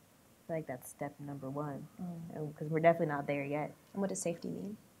people. I feel like that's step number one, because we're definitely not there yet. And what does safety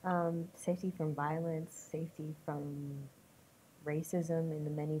mean? Safety from violence, safety from racism in the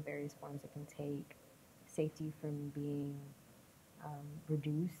many various forms it can take, safety from being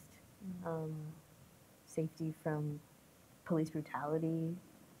reduced, safety from police brutality,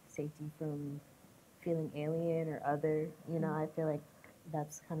 safety from feeling alien or other. You know, I feel like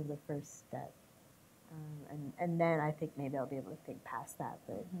that's kind of the first step. And then I think maybe I'll be able to think past that.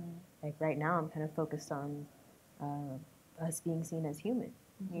 But like right now, I'm kind of focused on us being seen as human.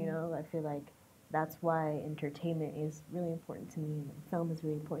 You know, I feel like that's why entertainment is really important to me, and film is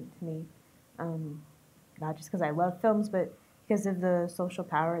really important to me. Not just because I love films, but because of the social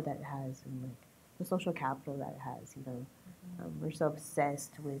power that it has and like the social capital that it has. You know, we're so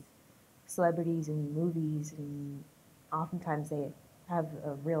obsessed with celebrities and movies, and oftentimes they have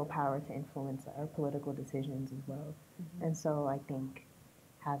a real power to influence our political decisions as well. And so I think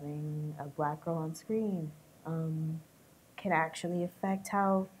having a black girl on screen can actually affect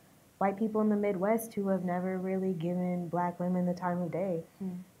how white people in the Midwest who have never really given black women the time of day,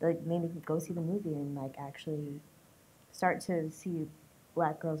 like maybe go see the movie and like actually start to see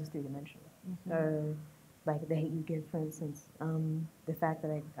black girls as three-dimensional. Or like The Hate U Give, for instance. The fact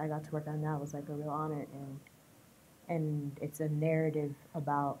that I got to work on that was like a real honor, and it's a narrative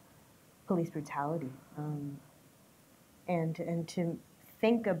about police brutality, and to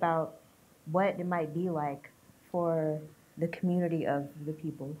think about what it might be like for the community of the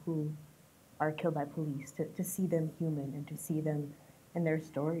people who are killed by police, to see them human and to see them and their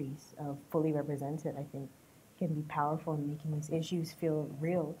stories fully represented, I think can be powerful in making these issues feel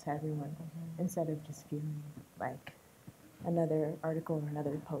real to everyone, instead of just feeling like another article or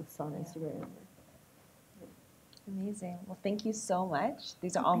another post on Instagram. Amazing. Well, thank you so much.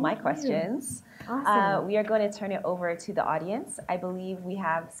 These are all my questions. Awesome. We are going to turn it over to the audience. I believe we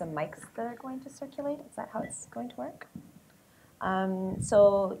have some mics that are going to circulate. Is that how it's going to work?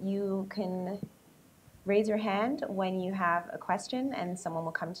 So you can raise your hand when you have a question, and someone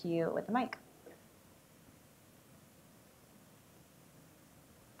will come to you with a mic.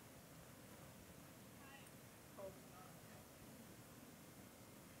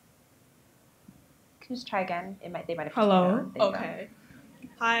 Can you just try again? They might have. Hello. Okay.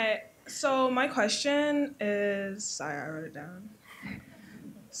 Hi. So my question is, sorry, I wrote it down.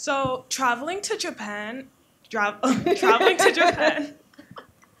 So traveling to Japan. I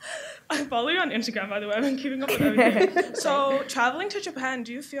follow you on Instagram, by the way. I've been keeping up with everything. So traveling to Japan,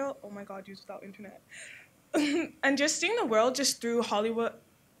 do you feel? Oh my God, used without internet. And just seeing the world just through Hollywood,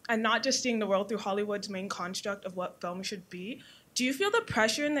 and not just seeing the world through Hollywood's main construct of what film should be. Do you feel the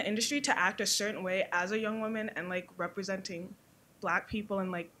pressure in the industry to act a certain way as a young woman and like representing Black people and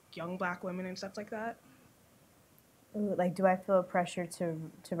like young Black women and stuff like that? Ooh, like, do I feel a pressure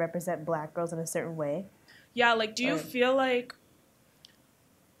to represent Black girls in a certain way? Yeah, like, do you feel like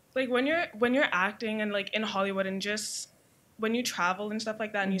when you're acting and like in Hollywood and just when you travel and stuff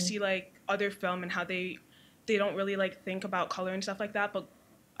like that and you see like other film and how they don't really like think about color and stuff like that, but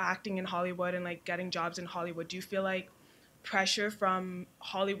acting in Hollywood and like getting jobs in Hollywood, do you feel like pressure from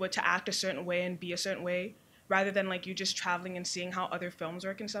Hollywood to act a certain way and be a certain way rather than like you just traveling and seeing how other films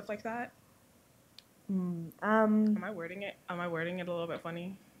work and stuff like that? Am I wording it a little bit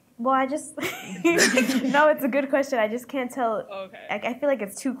funny? Well, I just no, it's a good question. I just can't tell. Okay. I feel like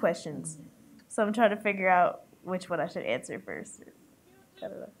it's two questions, so I'm trying to figure out which one I should answer first. I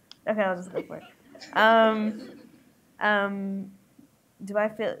don't know. Okay, I'll just go for it. Do I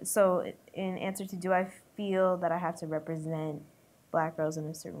feel so? In answer to, do I feel that I have to represent Black girls in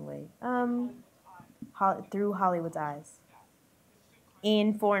a certain way? Through Hollywood's eyes.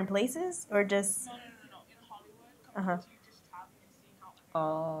 In foreign places, or just? No. In Hollywood, you just traveling and seeing how other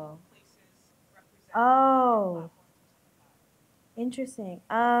places represent. Oh. Interesting.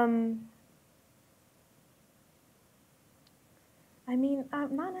 I mean,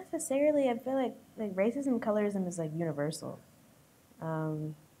 not necessarily. I feel like racism, colorism is like universal.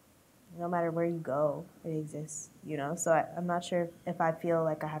 No matter where you go, it exists. You know, so I'm not sure if I feel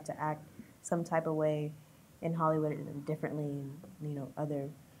like I have to act some type of way in Hollywood and differently in other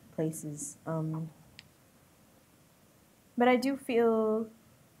places. But I do feel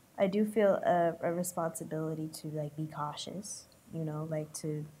a responsibility to like be cautious. Like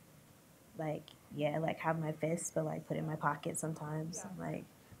to have my fists, but like put it in my pocket sometimes. And, like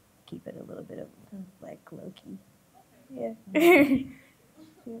keep it a little bit of like low key. Yeah. Yeah.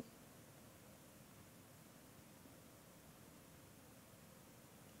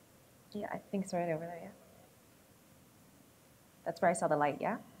 Yeah, I think it's right over there, yeah. That's where I saw the light,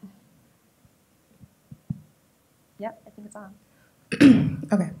 yeah? Yep, I think it's on.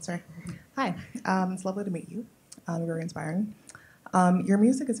 Okay, sorry. Hi, it's lovely to meet you. Very inspiring. Your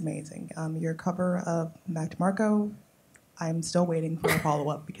music is amazing. Your cover of Mac DeMarco, I'm still waiting for a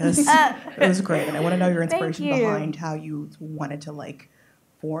follow-up because it was great. And I want to know your inspiration behind how you wanted to like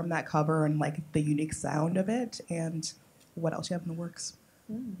form that cover and like the unique sound of it and what else you have in the works.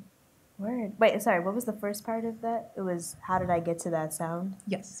 Word. Wait, sorry, what was the first part of that? It was, how did I get to that sound?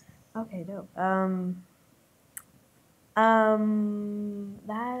 Yes. Okay, dope.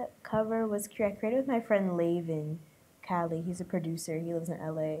 That cover was I created with my friend Lavin Cali. He's a producer. He lives in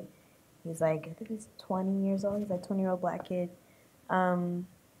LA. He's like, I think he's 20 years old. He's like a 20-year-old black kid. And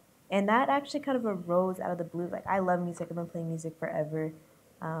that actually kind of arose out of the blue. Like, I love music. I've been playing music forever.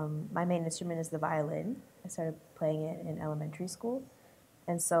 My main instrument is the violin. I started playing it in elementary school.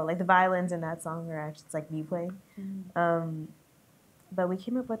 And so, like, the violins in that song are actually, it's like me playing. But we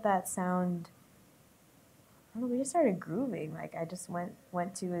came up with that sound, I don't know, we just started grooving. Like, I just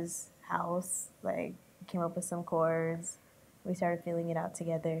went to his house, like, came up with some chords. We started feeling it out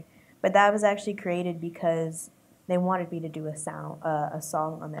together. But that was actually created because they wanted me to do a song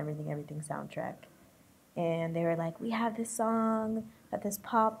on the Everything soundtrack. And they were like, we have this song that this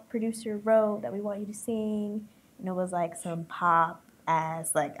pop producer wrote that we want you to sing. And it was like some pop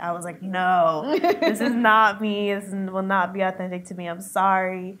ass. Like, I was like, no, this is not me. This will not be authentic to me. I'm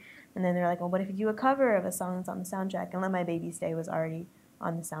sorry. And then they're like, well, what if you do a cover of a song that's on the soundtrack? And Let My Baby Stay was already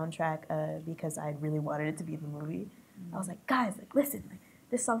on the soundtrack because I really wanted it to be in the movie. I was like, guys, like, listen, like,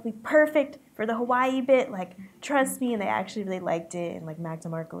 this song will be perfect for the Hawaii bit. Like, trust me. And they actually really liked it. And, like, Mac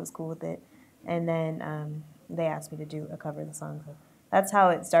DeMarco was cool with it. And then they asked me to do a cover of the song. So that's how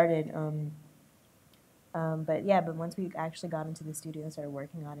it started. But once we actually got into the studio and started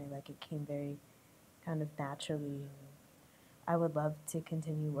working on it, like, it came very kind of naturally. I would love to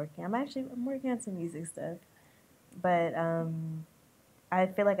continue working. I'm working on some music stuff. But I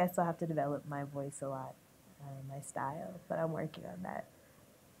feel like I still have to develop my voice a lot, my style. But I'm working on that.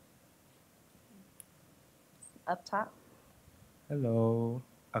 Up top. Hello.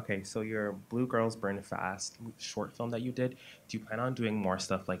 Okay, so your Blue Girls Burn Fast short film that you did, do you plan on doing more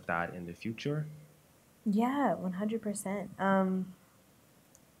stuff like that in the future? Yeah, 100%. I'm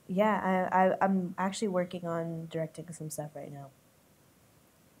actually working on directing some stuff right now.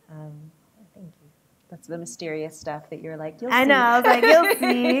 Thank you. That's the mysterious stuff that you're like, you'll I see. know, I was like, you'll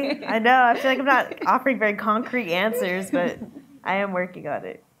see. I know, I feel like I'm not offering very concrete answers, but I am working on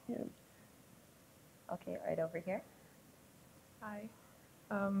it. Yeah. Okay, right over here. Hi.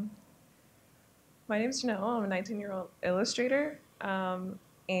 My name is Janelle. I'm a 19-year-old illustrator,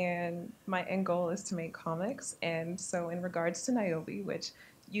 and my end goal is to make comics. And so in regards to Niobe, which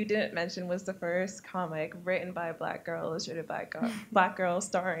you didn't mention was the first comic written by a black girl, illustrated by a black girl,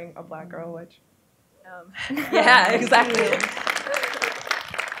 starring a black girl, which... yeah, exactly.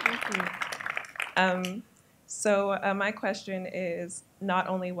 Thank you. So my question is not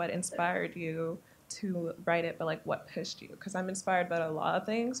only what inspired you to write it, but like what pushed you? Because I'm inspired by a lot of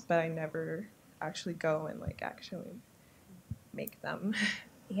things, but I never actually go and like actually make them.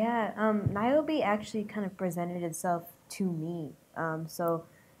 Yeah, Niobe actually kind of presented itself to me. So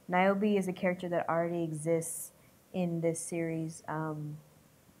Niobe is a character that already exists in this series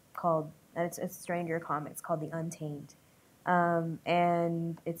called, it's a Stranger comic, it's called The Untamed.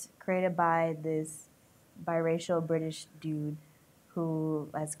 And it's created by this biracial British dude who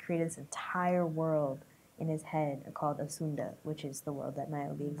has created this entire world in his head called Asunda, which is the world that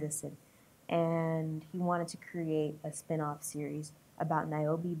Niobe exists in. And he wanted to create a spin-off series about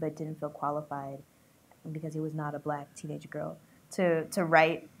Niobe, but didn't feel qualified because he was not a black teenage girl to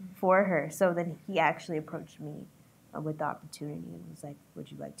write for her. So then he actually approached me with the opportunity and was like, would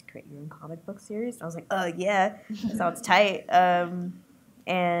you like to create your own comic book series? And I was like, yeah, that sounds tight.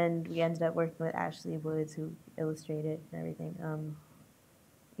 And we ended up working with Ashley Woods, who illustrated and everything.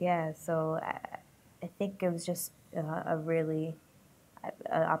 So I think it was just a really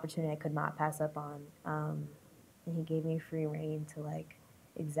an opportunity I could not pass up on. And he gave me free reign to like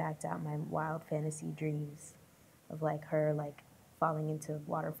exact out my wild fantasy dreams of like her like falling into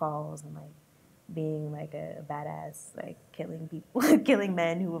waterfalls and like being like a badass, like killing people, killing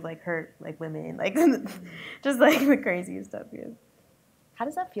men who would like hurt like women, like just like the craziest stuff. Yeah. How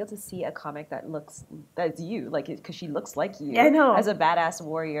does that feel to see a comic that's you, like, because she looks like you, I know, as a badass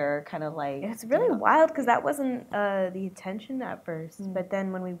warrior, kind of like. It's really wild because that wasn't the intention at first, but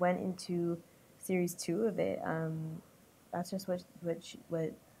then when we went into series 2 of it, that's just what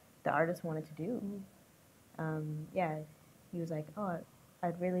the artist wanted to do. He was like, oh,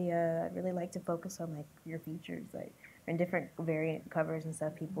 I'd really like to focus on like your features, like in different variant covers and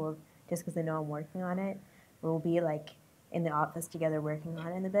stuff. People, just because they know I'm working on it, will be like in the office together working on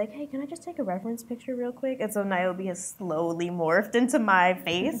it, and they'll be like, "Hey, can I just take a reference picture real quick?" And so Niobe has slowly morphed into my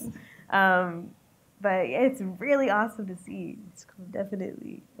face. But it's really awesome to see. It's cool.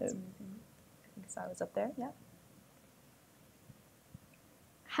 Definitely. I think so I was up there. Yeah.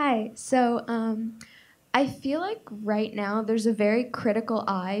 Hi. So I feel like right now there's a very critical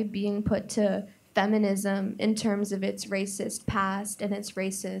eye being put to feminism in terms of its racist past and its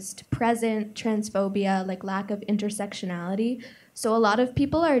racist present, transphobia, like lack of intersectionality. So a lot of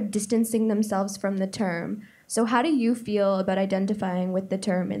people are distancing themselves from the term. So how do you feel about identifying with the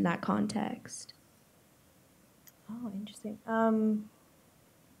term in that context? Oh, interesting. I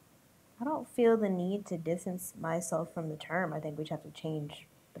don't feel the need to distance myself from the term. I think we just have to change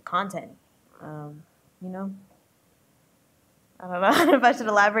the content. You know, I don't know if I should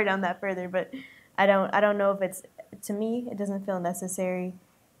elaborate on that further, but I don't know if it's, to me, it doesn't feel necessary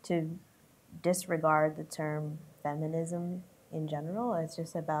to disregard the term feminism in general. It's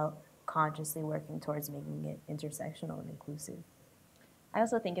just about consciously working towards making it intersectional and inclusive. I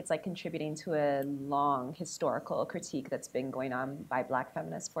also think it's like contributing to a long historical critique that's been going on by Black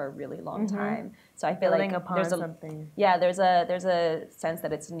feminists for a really long time. So I feel Building like upon there's something. there's a sense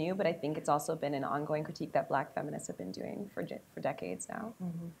that it's new, but I think it's also been an ongoing critique that Black feminists have been doing for decades now.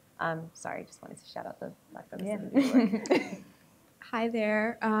 Sorry, just wanted to shout out the Black feminists. Yeah. Hi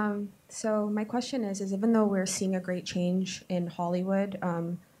there. So my question is even though we're seeing a great change in Hollywood,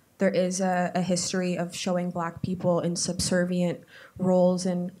 there is a history of showing Black people in subservient roles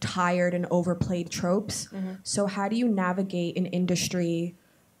and tired and overplayed tropes. So how do you navigate an industry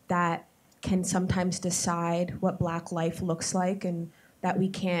that can sometimes decide what Black life looks like and that we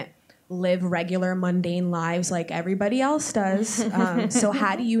can't live regular mundane lives like everybody else does? So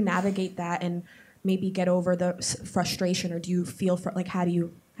how do you navigate that and maybe get over the frustration, or do you feel like how do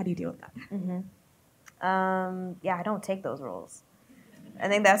you deal with that? Yeah, I don't take those roles. I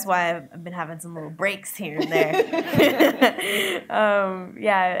think that's why I've been having some little breaks here and there.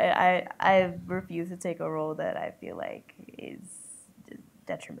 I refuse to take a role that I feel like is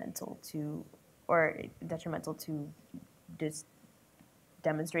detrimental to just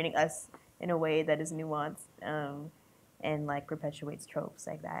demonstrating us in a way that is nuanced and like perpetuates tropes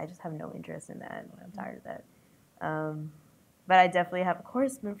like that. I just have no interest in that. I'm tired of that. But I definitely have, of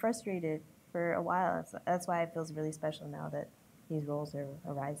course, been frustrated for a while. That's why it feels really special now that these roles are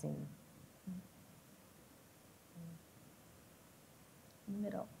arising. In the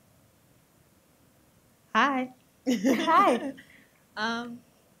middle. Hi. Hi.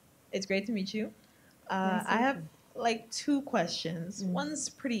 It's great to meet you. Nice to I meet have like two questions. One's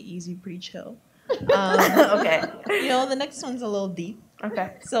pretty easy, pretty chill. Okay. You know, the next one's a little deep.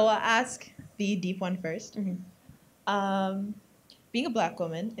 Okay. So I'll ask the deep one first. Being a Black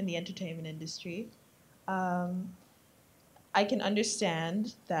woman in the entertainment industry, I can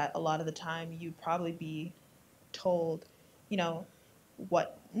understand that a lot of the time you'd probably be told, you know,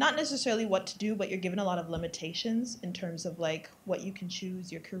 not necessarily what to do, but you're given a lot of limitations in terms of like what you can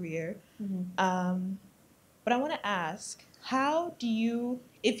choose, your career. But I want to ask, how do you,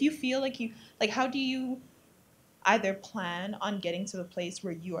 if you feel like how do you either plan on getting to the place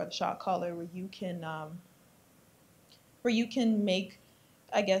where you are the shot caller, where you can make,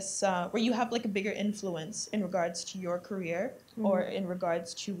 I guess, where you have like a bigger influence in regards to your career or in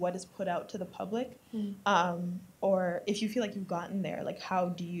regards to what is put out to the public, or if you feel like you've gotten there, like how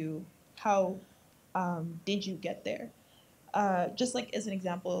did you get there? Just like as an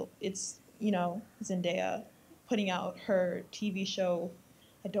example, it's, you know, Zendaya putting out her TV show.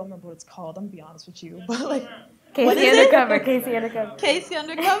 I don't remember what it's called, I'm gonna be honest with you, but like Casey Undercover. Casey Undercover. Casey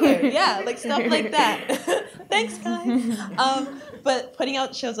Undercover. Yeah, like stuff like that. Thanks, guys. But putting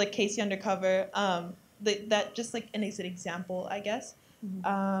out shows like Casey Undercover, that just like an example, I guess.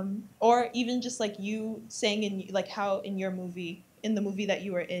 Or even just like you saying in like how in your movie, in the movie that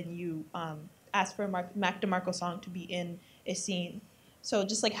you were in, you asked for a Mac DeMarco song to be in a scene. So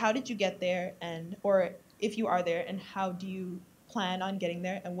just like how did you get there, and or if you are there, and how do you plan on getting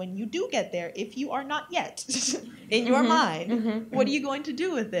there, and when you do get there, if you are not yet in your mind, what are you going to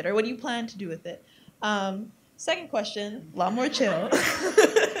do with it, or what do you plan to do with it? Second question, a lot more chill.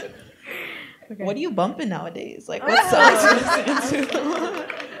 What are you bumping nowadays? Like what songs are you listening to?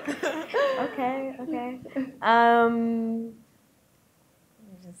 Okay.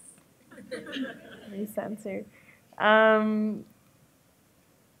 Just recensor.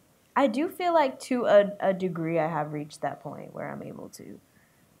 I do feel like to a degree I have reached that point where I'm able to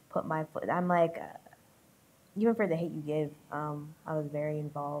put my foot. I'm like, even for The Hate You Give, I was very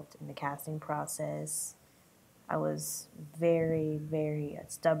involved in the casting process. I was very, very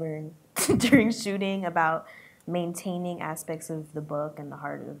stubborn during shooting about maintaining aspects of the book and the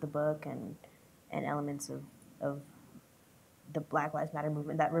heart of the book and elements of the Black Lives Matter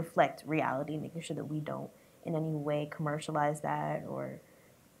movement that reflect reality, making sure that we don't in any way commercialize that or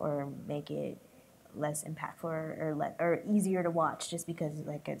make it less impactful or easier to watch just because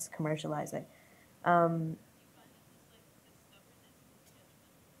like it's commercialized. Like,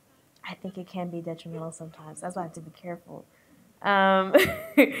 I think it can be detrimental sometimes. That's why I have to be careful. I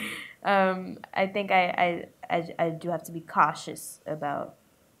think I do have to be cautious about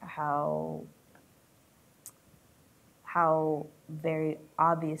how very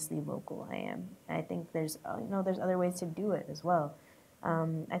obviously vocal I am. And I think there's there's other ways to do it as well.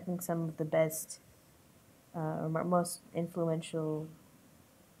 I think some of the best or most influential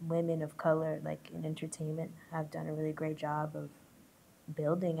women of color, like in entertainment, have done a really great job of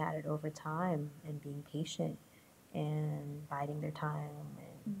building at it over time and being patient and biding their time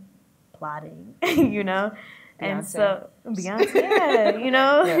and plotting, you know? Beyonce. And so, Beyonce, yeah, you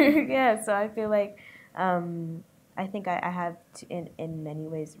know? Yeah. Yeah, so I feel like I think I have to, in many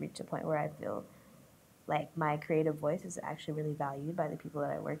ways, reached a point where I feel like my creative voice is actually really valued by the people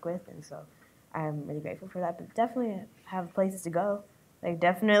that I work with, and so I'm really grateful for that. But definitely have places to go. Like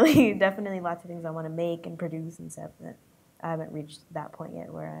definitely lots of things I want to make and produce and stuff that I haven't reached that point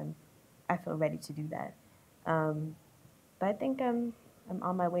yet where I feel ready to do that. But I think I'm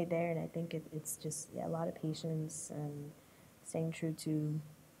on my way there, and I think it's just a lot of patience and staying true to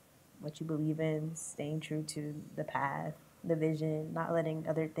what you believe in, staying true to the path, the vision, not letting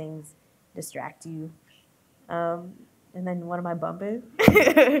other things distract you. And then what am I bumping?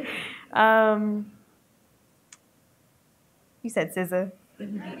 You said SZA.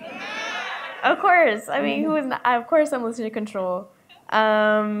 Of course. I mean, who is not? Of course I'm listening to Control. What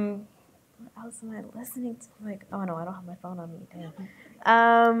else am I listening to? Like, oh no, I don't have my phone on me. Damn.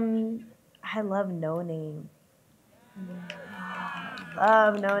 I love No Name.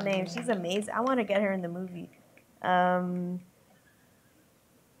 Love No Name. She's amazing. I want to get her in the movie.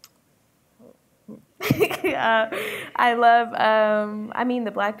 I love, I mean,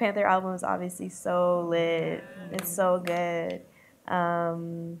 the Black Panther album is obviously so lit. It's so good.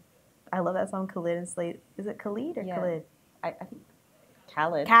 I love that song, Khalid and Slate. Is it Khalid or Khalid? I think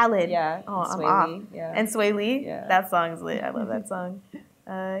Khalid. Khalid. Yeah. Oh, I'm Sway off. Lee. Yeah. And Sway Lee. Yeah. That song is lit. I love that song.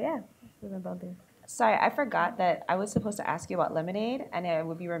 Yeah. That's about there. Sorry, I forgot that I was supposed to ask you about Lemonade, and I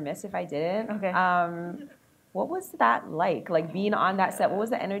would be remiss if I didn't. Okay. What was that like? Like being on that set, what was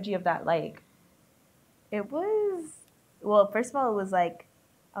the energy of that like? It was, well, first of all, it was like,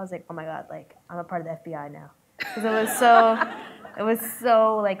 I was like, oh my God, like, I'm a part of the FBI now. Because it was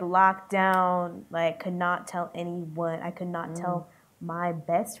so, like, locked down, like, could not tell anyone. I could not tell my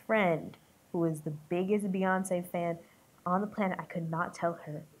best friend, who is the biggest Beyonce fan on the planet, I could not tell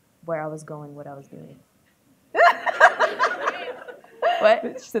her where I was going, what I was doing.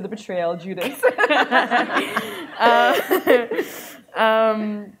 What? She said the betrayal, Judas.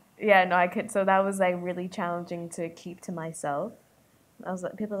 Yeah, no, I could. So that was like really challenging to keep to myself. I was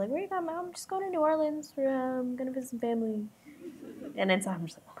like, people were like, where you going? I'm just going to New Orleans for gonna visit some family. And then so I'm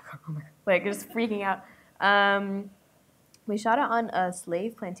just like, oh my God, like just freaking out. We shot it on a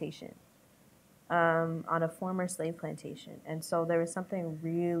slave plantation, on a former slave plantation, and so there was something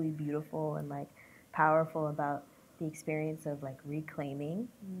really beautiful and like powerful about the experience of like reclaiming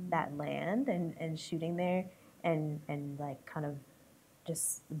that land and shooting there and like kind of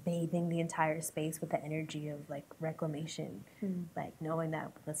just bathing the entire space with the energy of like reclamation, like knowing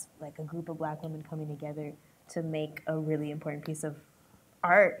that that's like a group of Black women coming together to make a really important piece of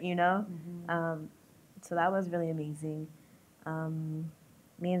art, you know? So that was really amazing.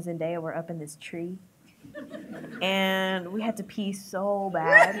 Me and Zendaya were up in this tree and we had to pee so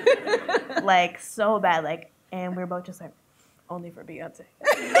bad, like so bad, like, and we were both just like, only for Beyonce.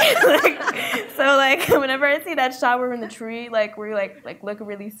 So like whenever I see that shot where we're in the tree, like we're like look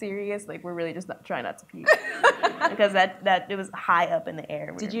really serious, like we're really just not trying not to pee because that it was high up in the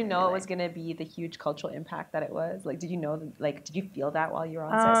air. Did you know it was gonna be the huge cultural impact that it was? Like, did you know? Like, did you feel that while you were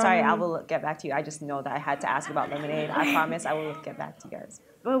on set? Sorry, I will get back to you. I just know that I had to ask about Lemonade. I promise I will get back to you guys.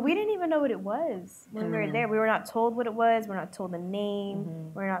 Well, we didn't even know what it was when we were there. We were not told what it was. We're not told the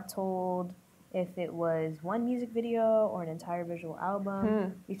name. We're not told if it was one music video or an entire visual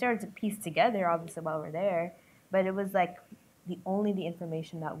album. We started to piece together, obviously, while we're there, but it was like the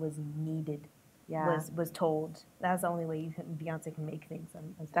information that was needed was told. That's the only way Beyonce can make things.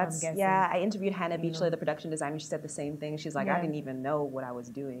 I'm guessing. Yeah. I interviewed Hannah Beachley, the production designer. She said the same thing. She's like, I didn't even know what I was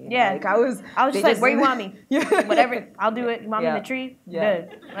doing. Yeah, like I was just like, where you want me? Whatever, I'll do it. You want me in the tree? Yeah.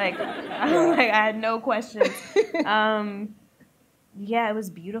 Good. Like, like I had no questions. Yeah, it was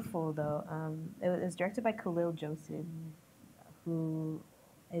beautiful though. It was directed by Khalil Joseph, who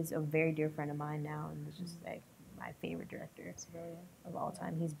is a very dear friend of mine now, and is just like my favorite director of all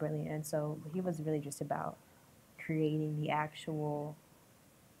time. He's brilliant, and so he was really just about creating the actual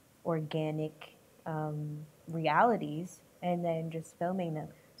organic realities and then just filming them.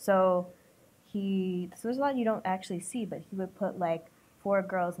 So there's a lot you don't actually see, but he would put like 4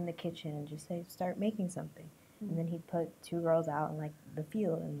 girls in the kitchen and just say, start making something. And then he'd put 2 girls out in like the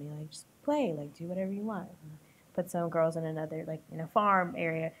field and be like, just play, like do whatever you want. Put some girls in another, like in a farm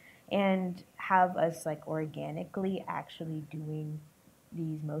area, and have us like organically actually doing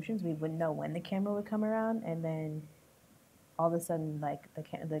these motions. We wouldn't know when the camera would come around, and then all of a sudden, like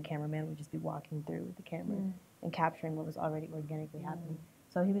the cameraman would just be walking through with the camera and capturing what was already organically happening.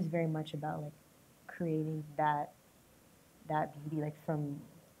 So he was very much about like creating that beauty, like from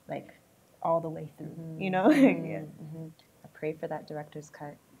like all the way through, you know. I pray for that director's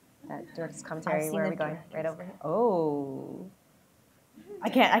cut, that director's commentary. I've Where are seen we the going? Right over director's here. Oh, I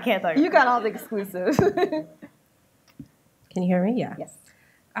can't talk. You got all the exclusives. Can you hear me? Yeah. Yes.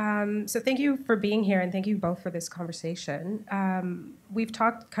 So thank you for being here, and thank you both for this conversation. We've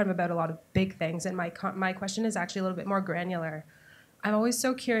talked kind of about a lot of big things, and my question is actually a little bit more granular. I'm always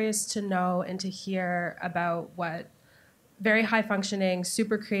so curious to know and to hear about what very high-functioning,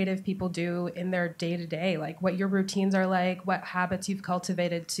 super creative people do in their day-to-day, like what your routines are like, what habits you've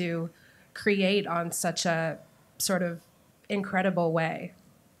cultivated to create on such a sort of incredible way.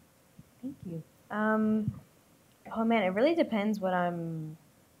 Thank you. Oh man, it really depends what I'm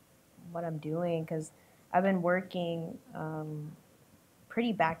doing, because I've been working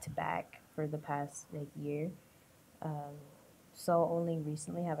pretty back to back for the past like year. So only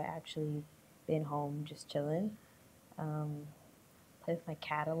recently have I actually been home just chilling. Play with my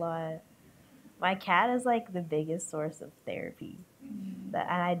cat a lot. My cat is like the biggest source of therapy. And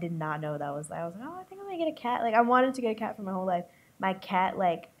I did not know that was. I was like, oh, I think I'm gonna get a cat. Like I wanted to get a cat for my whole life. My cat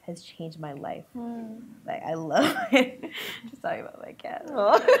like has changed my life. Like I love it. Just talking about my cat.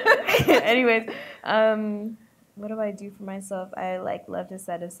 Anyways, what do I do for myself? I like love to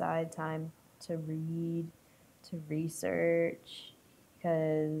set aside time to read, to research,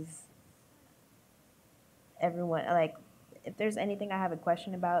 because everyone, like, if there's anything I have a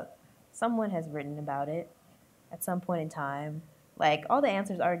question about, someone has written about it at some point in time. Like, all the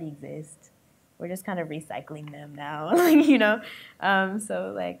answers already exist. We're just kind of recycling them now, you know?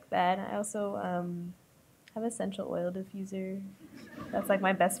 So, like, that. I also have essential oil diffuser. That's, like,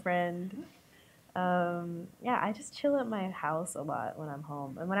 my best friend. Yeah, I just chill at my house a lot when I'm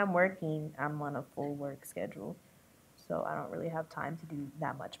home. And when I'm working, I'm on a full work schedule. So I don't really have time to do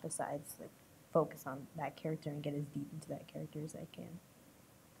that much besides, like, focus on that character and get as deep into that character as I can.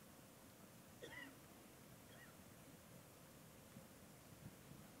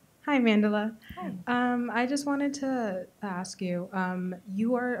 Hi, Amandla. Hi. I just wanted to ask you,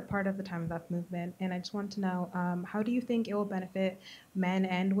 you are a part of the Time Left movement, and I just want to know, how do you think it will benefit men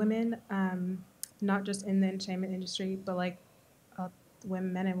and women, not just in the entertainment industry, but like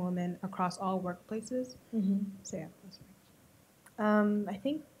men and women across all workplaces? So yeah.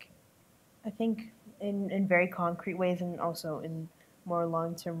 I think in very concrete ways and also in more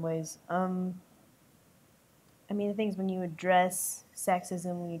long-term ways. I mean, the things when you address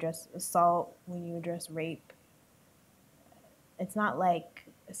sexism, when you address assault, when you address rape, it's not like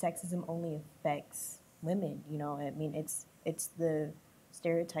sexism only affects women, you know? I mean, it's the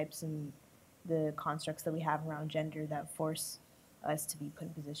stereotypes and the constructs that we have around gender that force us to be put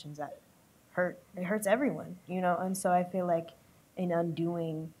in positions that hurt. It hurts everyone, you know? And so I feel like in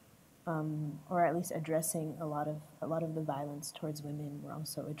undoing or at least addressing a lot of the violence towards women, we're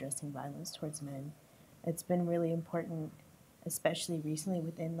also addressing violence towards men. It's been really important, especially recently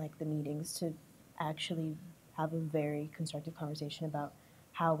within like the meetings, to actually have a very constructive conversation about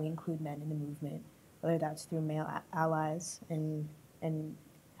how we include men in the movement, whether that's through male allies and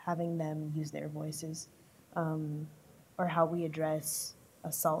having them use their voices, or how we address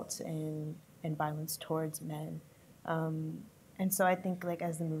assault and violence towards men. And so I think like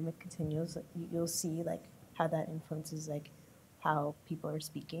as the movement continues, you'll see like how that influences like how people are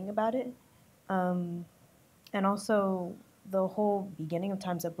speaking about it. And also the whole beginning of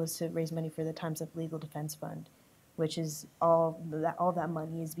Time's Up was to raise money for the Time's Up Legal Defense Fund, which is all that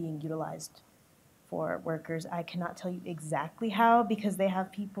money is being utilized for workers. I cannot tell you exactly how, because they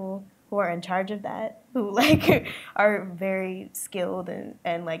have people who are in charge of that, who like are very skilled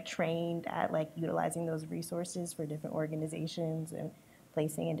and like trained at like utilizing those resources for different organizations and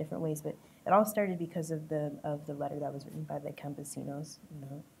placing in different ways. But it all started because of the letter that was written by the campesinos. You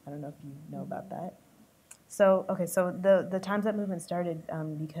know, I don't know if you know about that. So okay, so the Time's Up movement started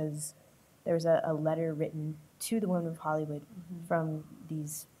because there was a letter written to the women of Hollywood from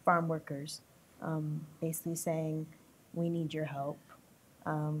these farm workers, basically saying, we need your help.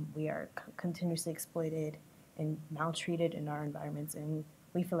 We are continuously exploited and maltreated in our environments, and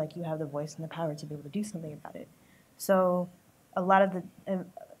we feel like you have the voice and the power to be able to do something about it. So a lot of the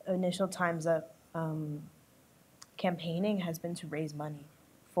initial Time's Up campaigning has been to raise money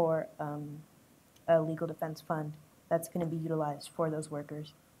for a legal defense fund that's going to be utilized for those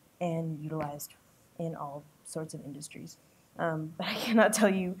workers and utilized in all sorts of industries. But I cannot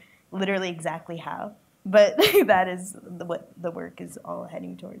tell you literally exactly how, but that is what the work is all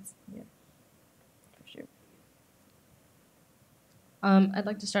heading towards. Yeah, for sure. I'd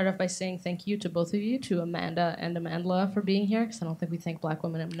like to start off by saying thank you to both of you, to Amanda and Amandla, for being here, because I don't think we thank Black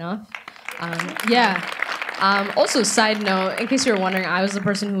women enough. Also, side note, in case you were wondering, I was the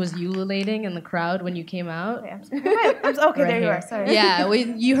person who was ululating in the crowd when you came out. Okay, okay, there you are. Sorry. Yeah,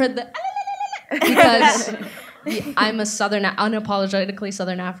 you heard the because I'm a unapologetically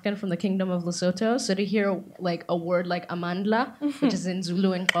Southern African from the Kingdom of Lesotho. So to hear like a word like Amandla, which is in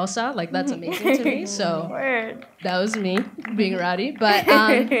Zulu and Xhosa, like that's amazing to me. So that was me being rowdy. But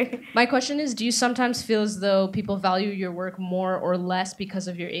my question is, do you sometimes feel as though people value your work more or less because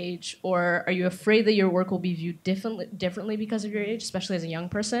of your age, or are you afraid that your work will be viewed differently because of your age, especially as a young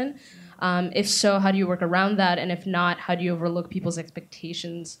person? If so, how do you work around that? And if not, how do you overlook people's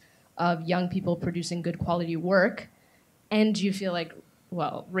expectations of young people producing good quality work? And do you feel like,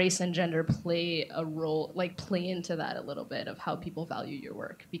 well, race and gender play a role, like play into that a little bit of how people value your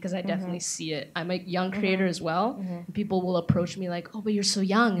work? Because I definitely see it. I'm a young creator as well. And people will approach me like, oh, but you're so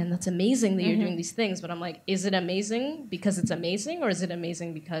young and that's amazing that you're doing these things. But I'm like, is it amazing because it's amazing, or is it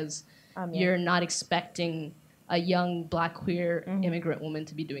amazing because you're not expecting a young Black queer immigrant woman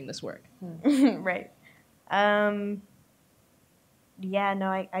to be doing this work? Right. Yeah, no,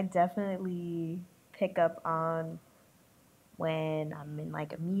 I definitely pick up on when I'm in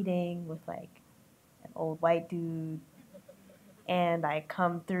like a meeting with like an old white dude and I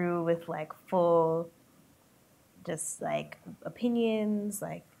come through with like full just like opinions,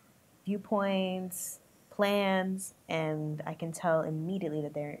 like viewpoints, plans, and I can tell immediately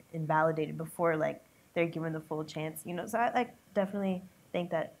that they're invalidated before like they're given the full chance, you know. So I definitely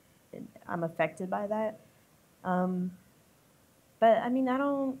think that I'm affected by that. But I mean, I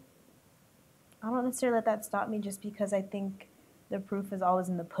don't necessarily let that stop me, just because I think the proof is always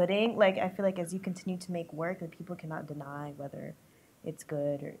in the pudding. Like, I feel like as you continue to make work, that people cannot deny whether it's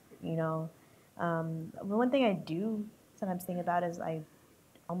good or, you know. But one thing I do sometimes think about is I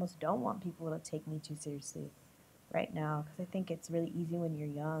almost don't want people to take me too seriously right now, because I think it's really easy when you're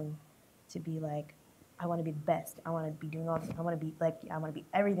young to be like, I want to be the best. I want to be doing all this. I want to be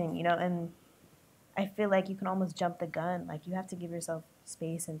everything, you know. And I feel like you can almost jump the gun. Like, you have to give yourself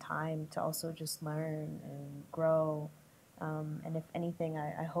space and time to also just learn and grow. And if anything,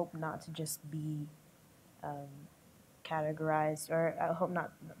 I hope not to just be categorized, or I hope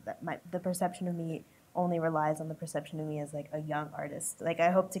not that the perception of me only relies on the perception of me as like a young artist. Like,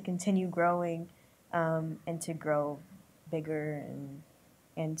 I hope to continue growing and to grow bigger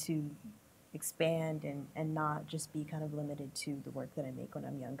and to expand and not just be kind of limited to the work that I make when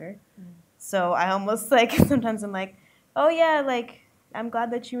I'm younger. So I almost like, sometimes I'm like, oh yeah, like, I'm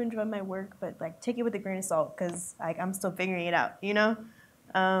glad that you enjoy my work, but like, take it with a grain of salt, because like, I'm still figuring it out, you know?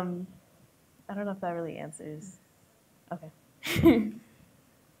 I don't know if that really answers. Okay.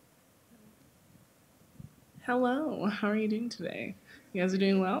 Hello, how are you doing today? You guys are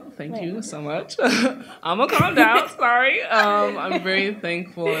doing well? Thank you so much. I'm gonna calm down, sorry. I'm very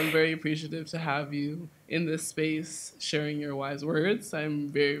thankful and very appreciative to have you in this space sharing your wise words. I'm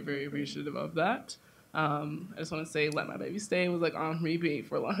very, very appreciative of that. I just want to say Let My Baby Stay was like on repeat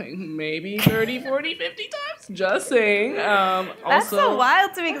for like maybe 30, 40, 50 times. Just saying. That's so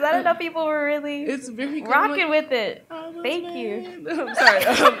wild to me, because I don't know people were really rocking with it. Thank you. I'm sorry.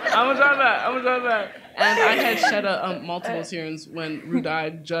 I'm gonna try that. And I had shed multiple tears when Rue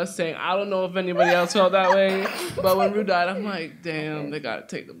died, just saying, I don't know if anybody else felt that way, but when Rue died, I'm like, damn, they gotta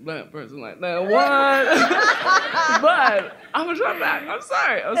take the black person like that. What? But I'm gonna try back. I'm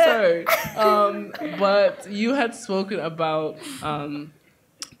sorry. But you had spoken about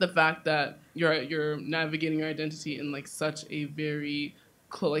the fact that you're navigating your identity in like such a very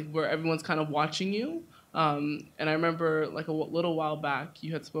like where everyone's kind of watching you. And I remember like a little while back,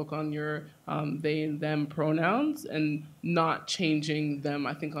 you had spoke on your they and them pronouns and not changing them,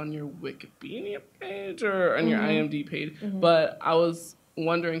 I think, on your Wikipedia page or on your IMDb page. But I was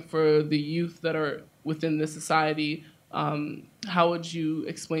wondering for the youth that are within this society, how would you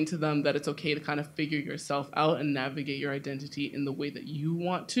explain to them that it's okay to kind of figure yourself out and navigate your identity in the way that you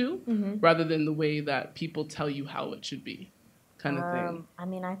want to, rather than the way that people tell you how it should be, kind of thing? I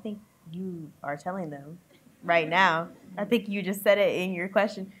mean, I think you are telling them right now. I think you just said it in your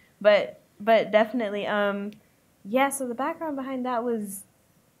question, but definitely, yeah. So the background behind that was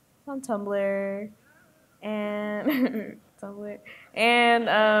on Tumblr, and Tumblr, and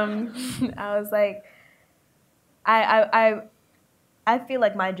I was like, I feel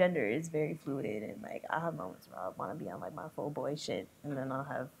like my gender is very fluid, and like I have moments where I want to be on like my full boy shit, and then I'll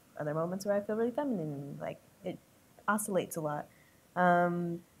have other moments where I feel really feminine, and like it oscillates a lot.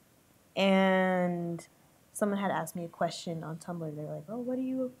 And someone had asked me a question on Tumblr. They were like, "Oh, what do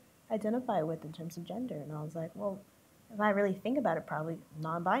you identify with in terms of gender?" And I was like, "Well, if I really think about it, probably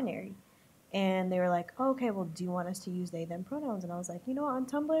non-binary." And they were like, "Oh, okay, well, do you want us to use they, them pronouns?" And I was like, "You know, on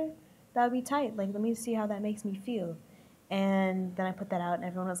Tumblr, that would be tight. Like, let me see how that makes me feel." And then I put that out, and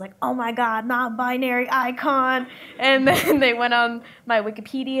everyone was like, "Oh my God, non-binary icon!" And then they went on my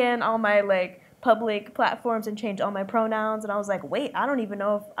Wikipedia and all my like public platforms and changed all my pronouns. And I was like, "Wait, I don't even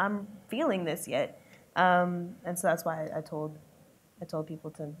know if I'm feeling this yet." And so that's why I told people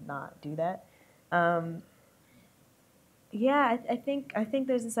to not do that. Yeah, I think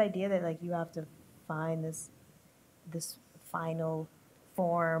there's this idea that like you have to find this final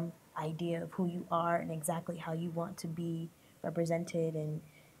form idea of who you are and exactly how you want to be represented,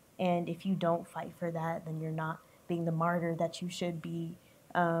 and if you don't fight for that, then you're not being the martyr that you should be.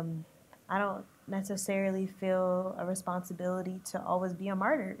 I don't necessarily feel a responsibility to always be a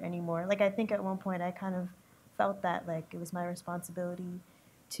martyr anymore. Like I think at one point I kind of felt that like it was my responsibility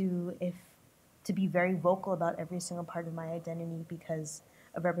to be very vocal about every single part of my identity because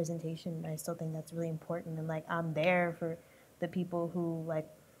of representation. I still think that's really important, and like I'm there for the people who like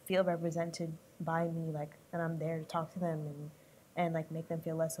feel represented by me, like, and I'm there to talk to them and like make them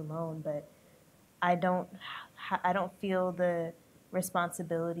feel less alone. But I don't feel the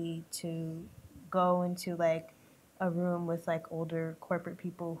responsibility to go into like a room with like older corporate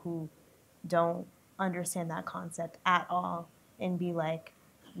people who don't understand that concept at all and be like,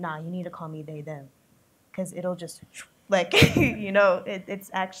 "Nah, you need to call me they them," because it'll just like you know it's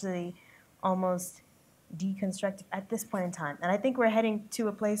actually almost deconstructive at this point in time. And I think we're heading to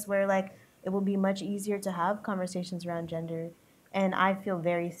a place where like it will be much easier to have conversations around gender, and I feel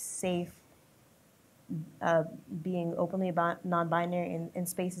very safe being openly non-binary in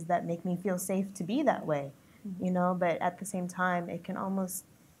spaces that make me feel safe to be that way, you know. But at the same time, it can also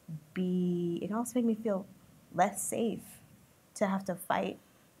make me feel less safe to have to fight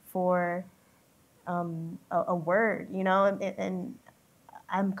for a word, you know, and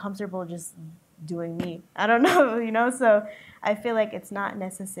I'm comfortable just doing me. I don't know, you know, so I feel like it's not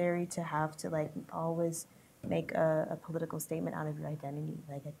necessary to have to like always make a political statement out of your identity.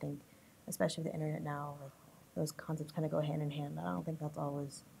 Like I think, especially with the internet now, like those concepts kind of go hand in hand. But I don't think that's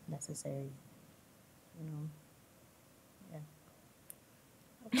always necessary, you know.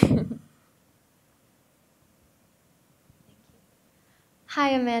 Yeah.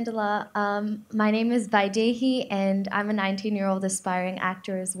 Hi, Amandla. My name is Vaidehi, and I'm a 19-year-old aspiring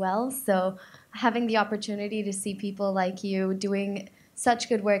actor as well. So having the opportunity to see people like you doing such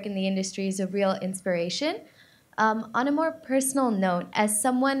good work in the industry is a real inspiration. On a more personal note, as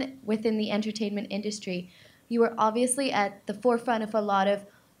someone within the entertainment industry, you are obviously at the forefront of a lot of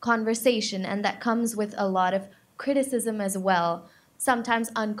conversation, and that comes with a lot of criticism as well, sometimes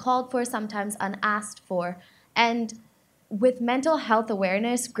uncalled for, sometimes unasked for. And with mental health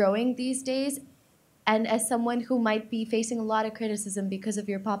awareness growing these days, and as someone who might be facing a lot of criticism because of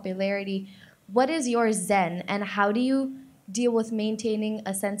your popularity, what is your zen, and how do you deal with maintaining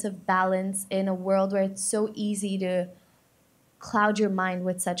a sense of balance in a world where it's so easy to cloud your mind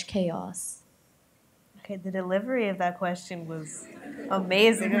with such chaos? Okay, the delivery of that question was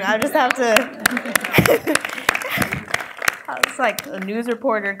amazing. I just have to it's like a news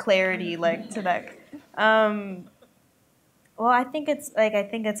reporter clarity like to that. Well, I think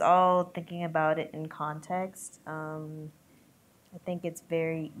it's all thinking about it in context. I think it's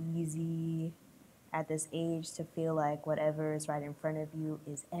very easy at this age to feel like whatever is right in front of you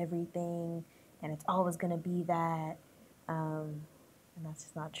is everything, and it's always gonna be that, and that's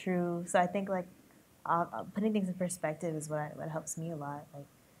just not true. So I think like putting things in perspective is what helps me a lot. Like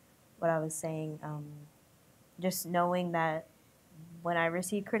what I was saying, just knowing that when I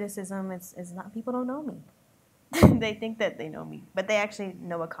receive criticism, it's not, people don't know me. They think that they know me, but they actually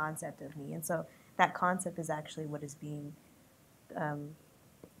know a concept of me. And so that concept is actually what is being,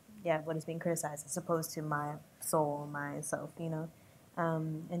 what is being criticized, as opposed to my soul, myself, you know?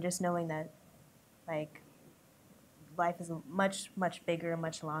 And just knowing that, like, life is much, much bigger,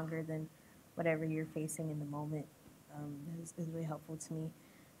 much longer than whatever you're facing in the moment is really helpful to me.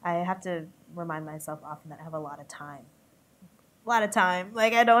 I have to remind myself often that I have a lot of time.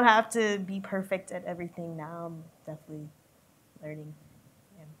 Like, I don't have to be perfect at everything now. I'm definitely learning.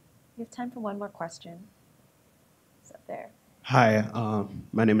 Yeah. We have time for one more question. It's up there. Hi,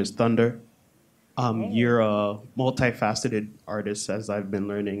 my name is Thunder. You're a multifaceted artist, as I've been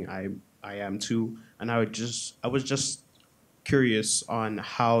learning. I am too, and I was just curious on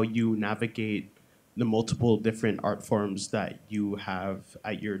how you navigate the multiple different art forms that you have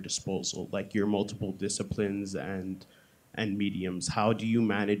at your disposal, like your multiple disciplines and mediums. How do you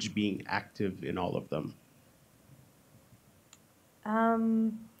manage being active in all of them? I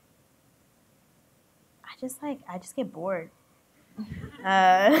just get bored.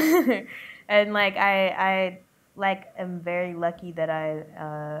 And like I am very lucky that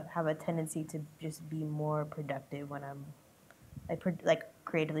I have a tendency to just be more productive when I'm like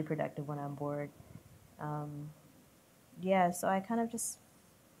creatively productive when I'm bored. So I kind of just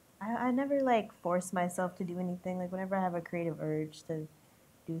I never like force myself to do anything. Like whenever I have a creative urge to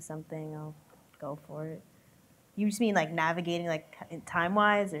do something, I'll go for it. You just mean like navigating like time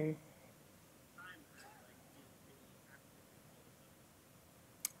wise, or?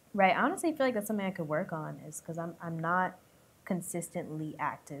 Right. I honestly feel like that's something I could work on, is because I'm not consistently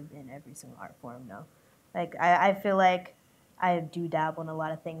active in every single art form, no. Like I feel like I do dabble in a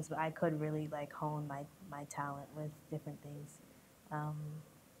lot of things, but I could really like hone my talent with different things.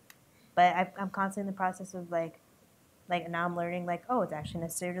 But I'm constantly in the process of like now I'm learning like, oh, it's actually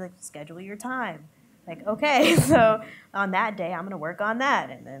necessary to like schedule your time. Like, okay, so on that day I'm gonna work on that,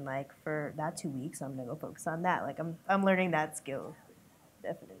 and then like for that 2 weeks I'm gonna go focus on that. Like I'm learning that skill,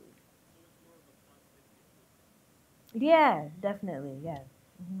 definitely. Yeah, definitely, yeah.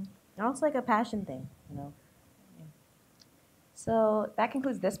 Mm-hmm. And also like a passion thing, you know. So that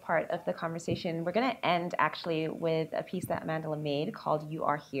concludes this part of the conversation. We're going to end actually with a piece that Amandla made called You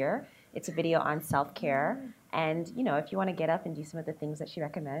Are Here. It's a video on self-care. And, you know, if you want to get up and do some of the things that she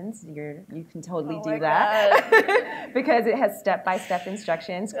recommends, you can totally do that. Because it has step-by-step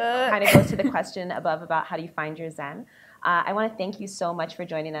instructions. Kind of goes to the question above about how do you find your Zen. I want to thank you so much for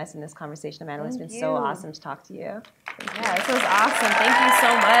joining us in this conversation, Amandla. It's been so awesome to talk to you. Yeah, this was awesome. Thank you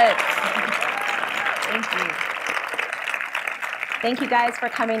so much. Thank you. Thank you guys for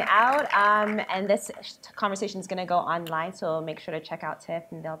coming out. And this conversation is going to go online, so make sure to check out TIFF,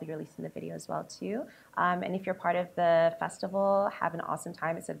 and they'll be releasing the video as well too. And if you're part of the festival, have an awesome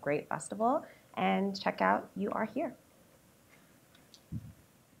time. It's a great festival. And check out You Are Here.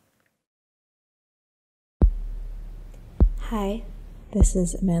 Hi, this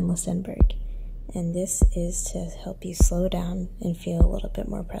is Amandla Stenberg, and this is to help you slow down and feel a little bit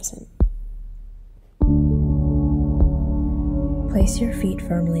more present. Place your feet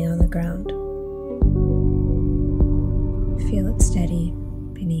firmly on the ground. Feel it steady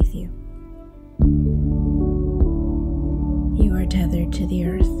beneath you. You are tethered to the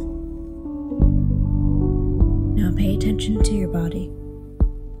earth. Now pay attention to your body.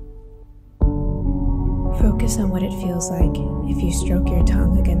 Focus on what it feels like if you stroke your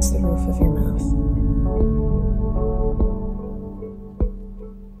tongue against the roof of your mouth.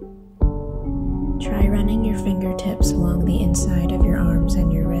 Try running your fingertips along the inside of your arms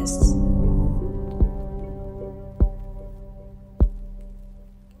and your wrists.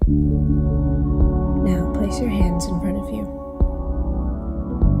 Now place your hands in front of you.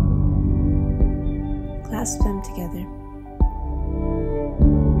 Clasp them together.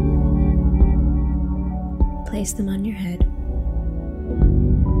 Place them on your head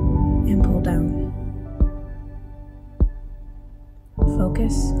and pull down.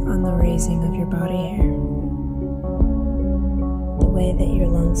 Focus on the raising of your body hair, the way that your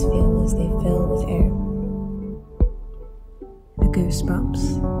lungs feel as they fill with air, the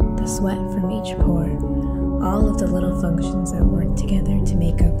goosebumps, the sweat from each pore, all of the little functions that work together to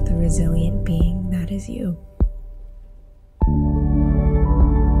make up the resilient being that is you.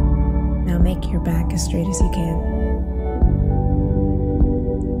 Now make your back as straight as you can.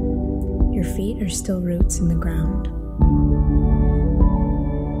 Your feet are still roots in the ground.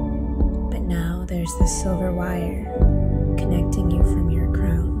 But now there's this silver wire connecting you from your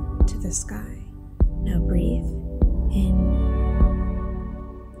crown to the sky. Now breathe in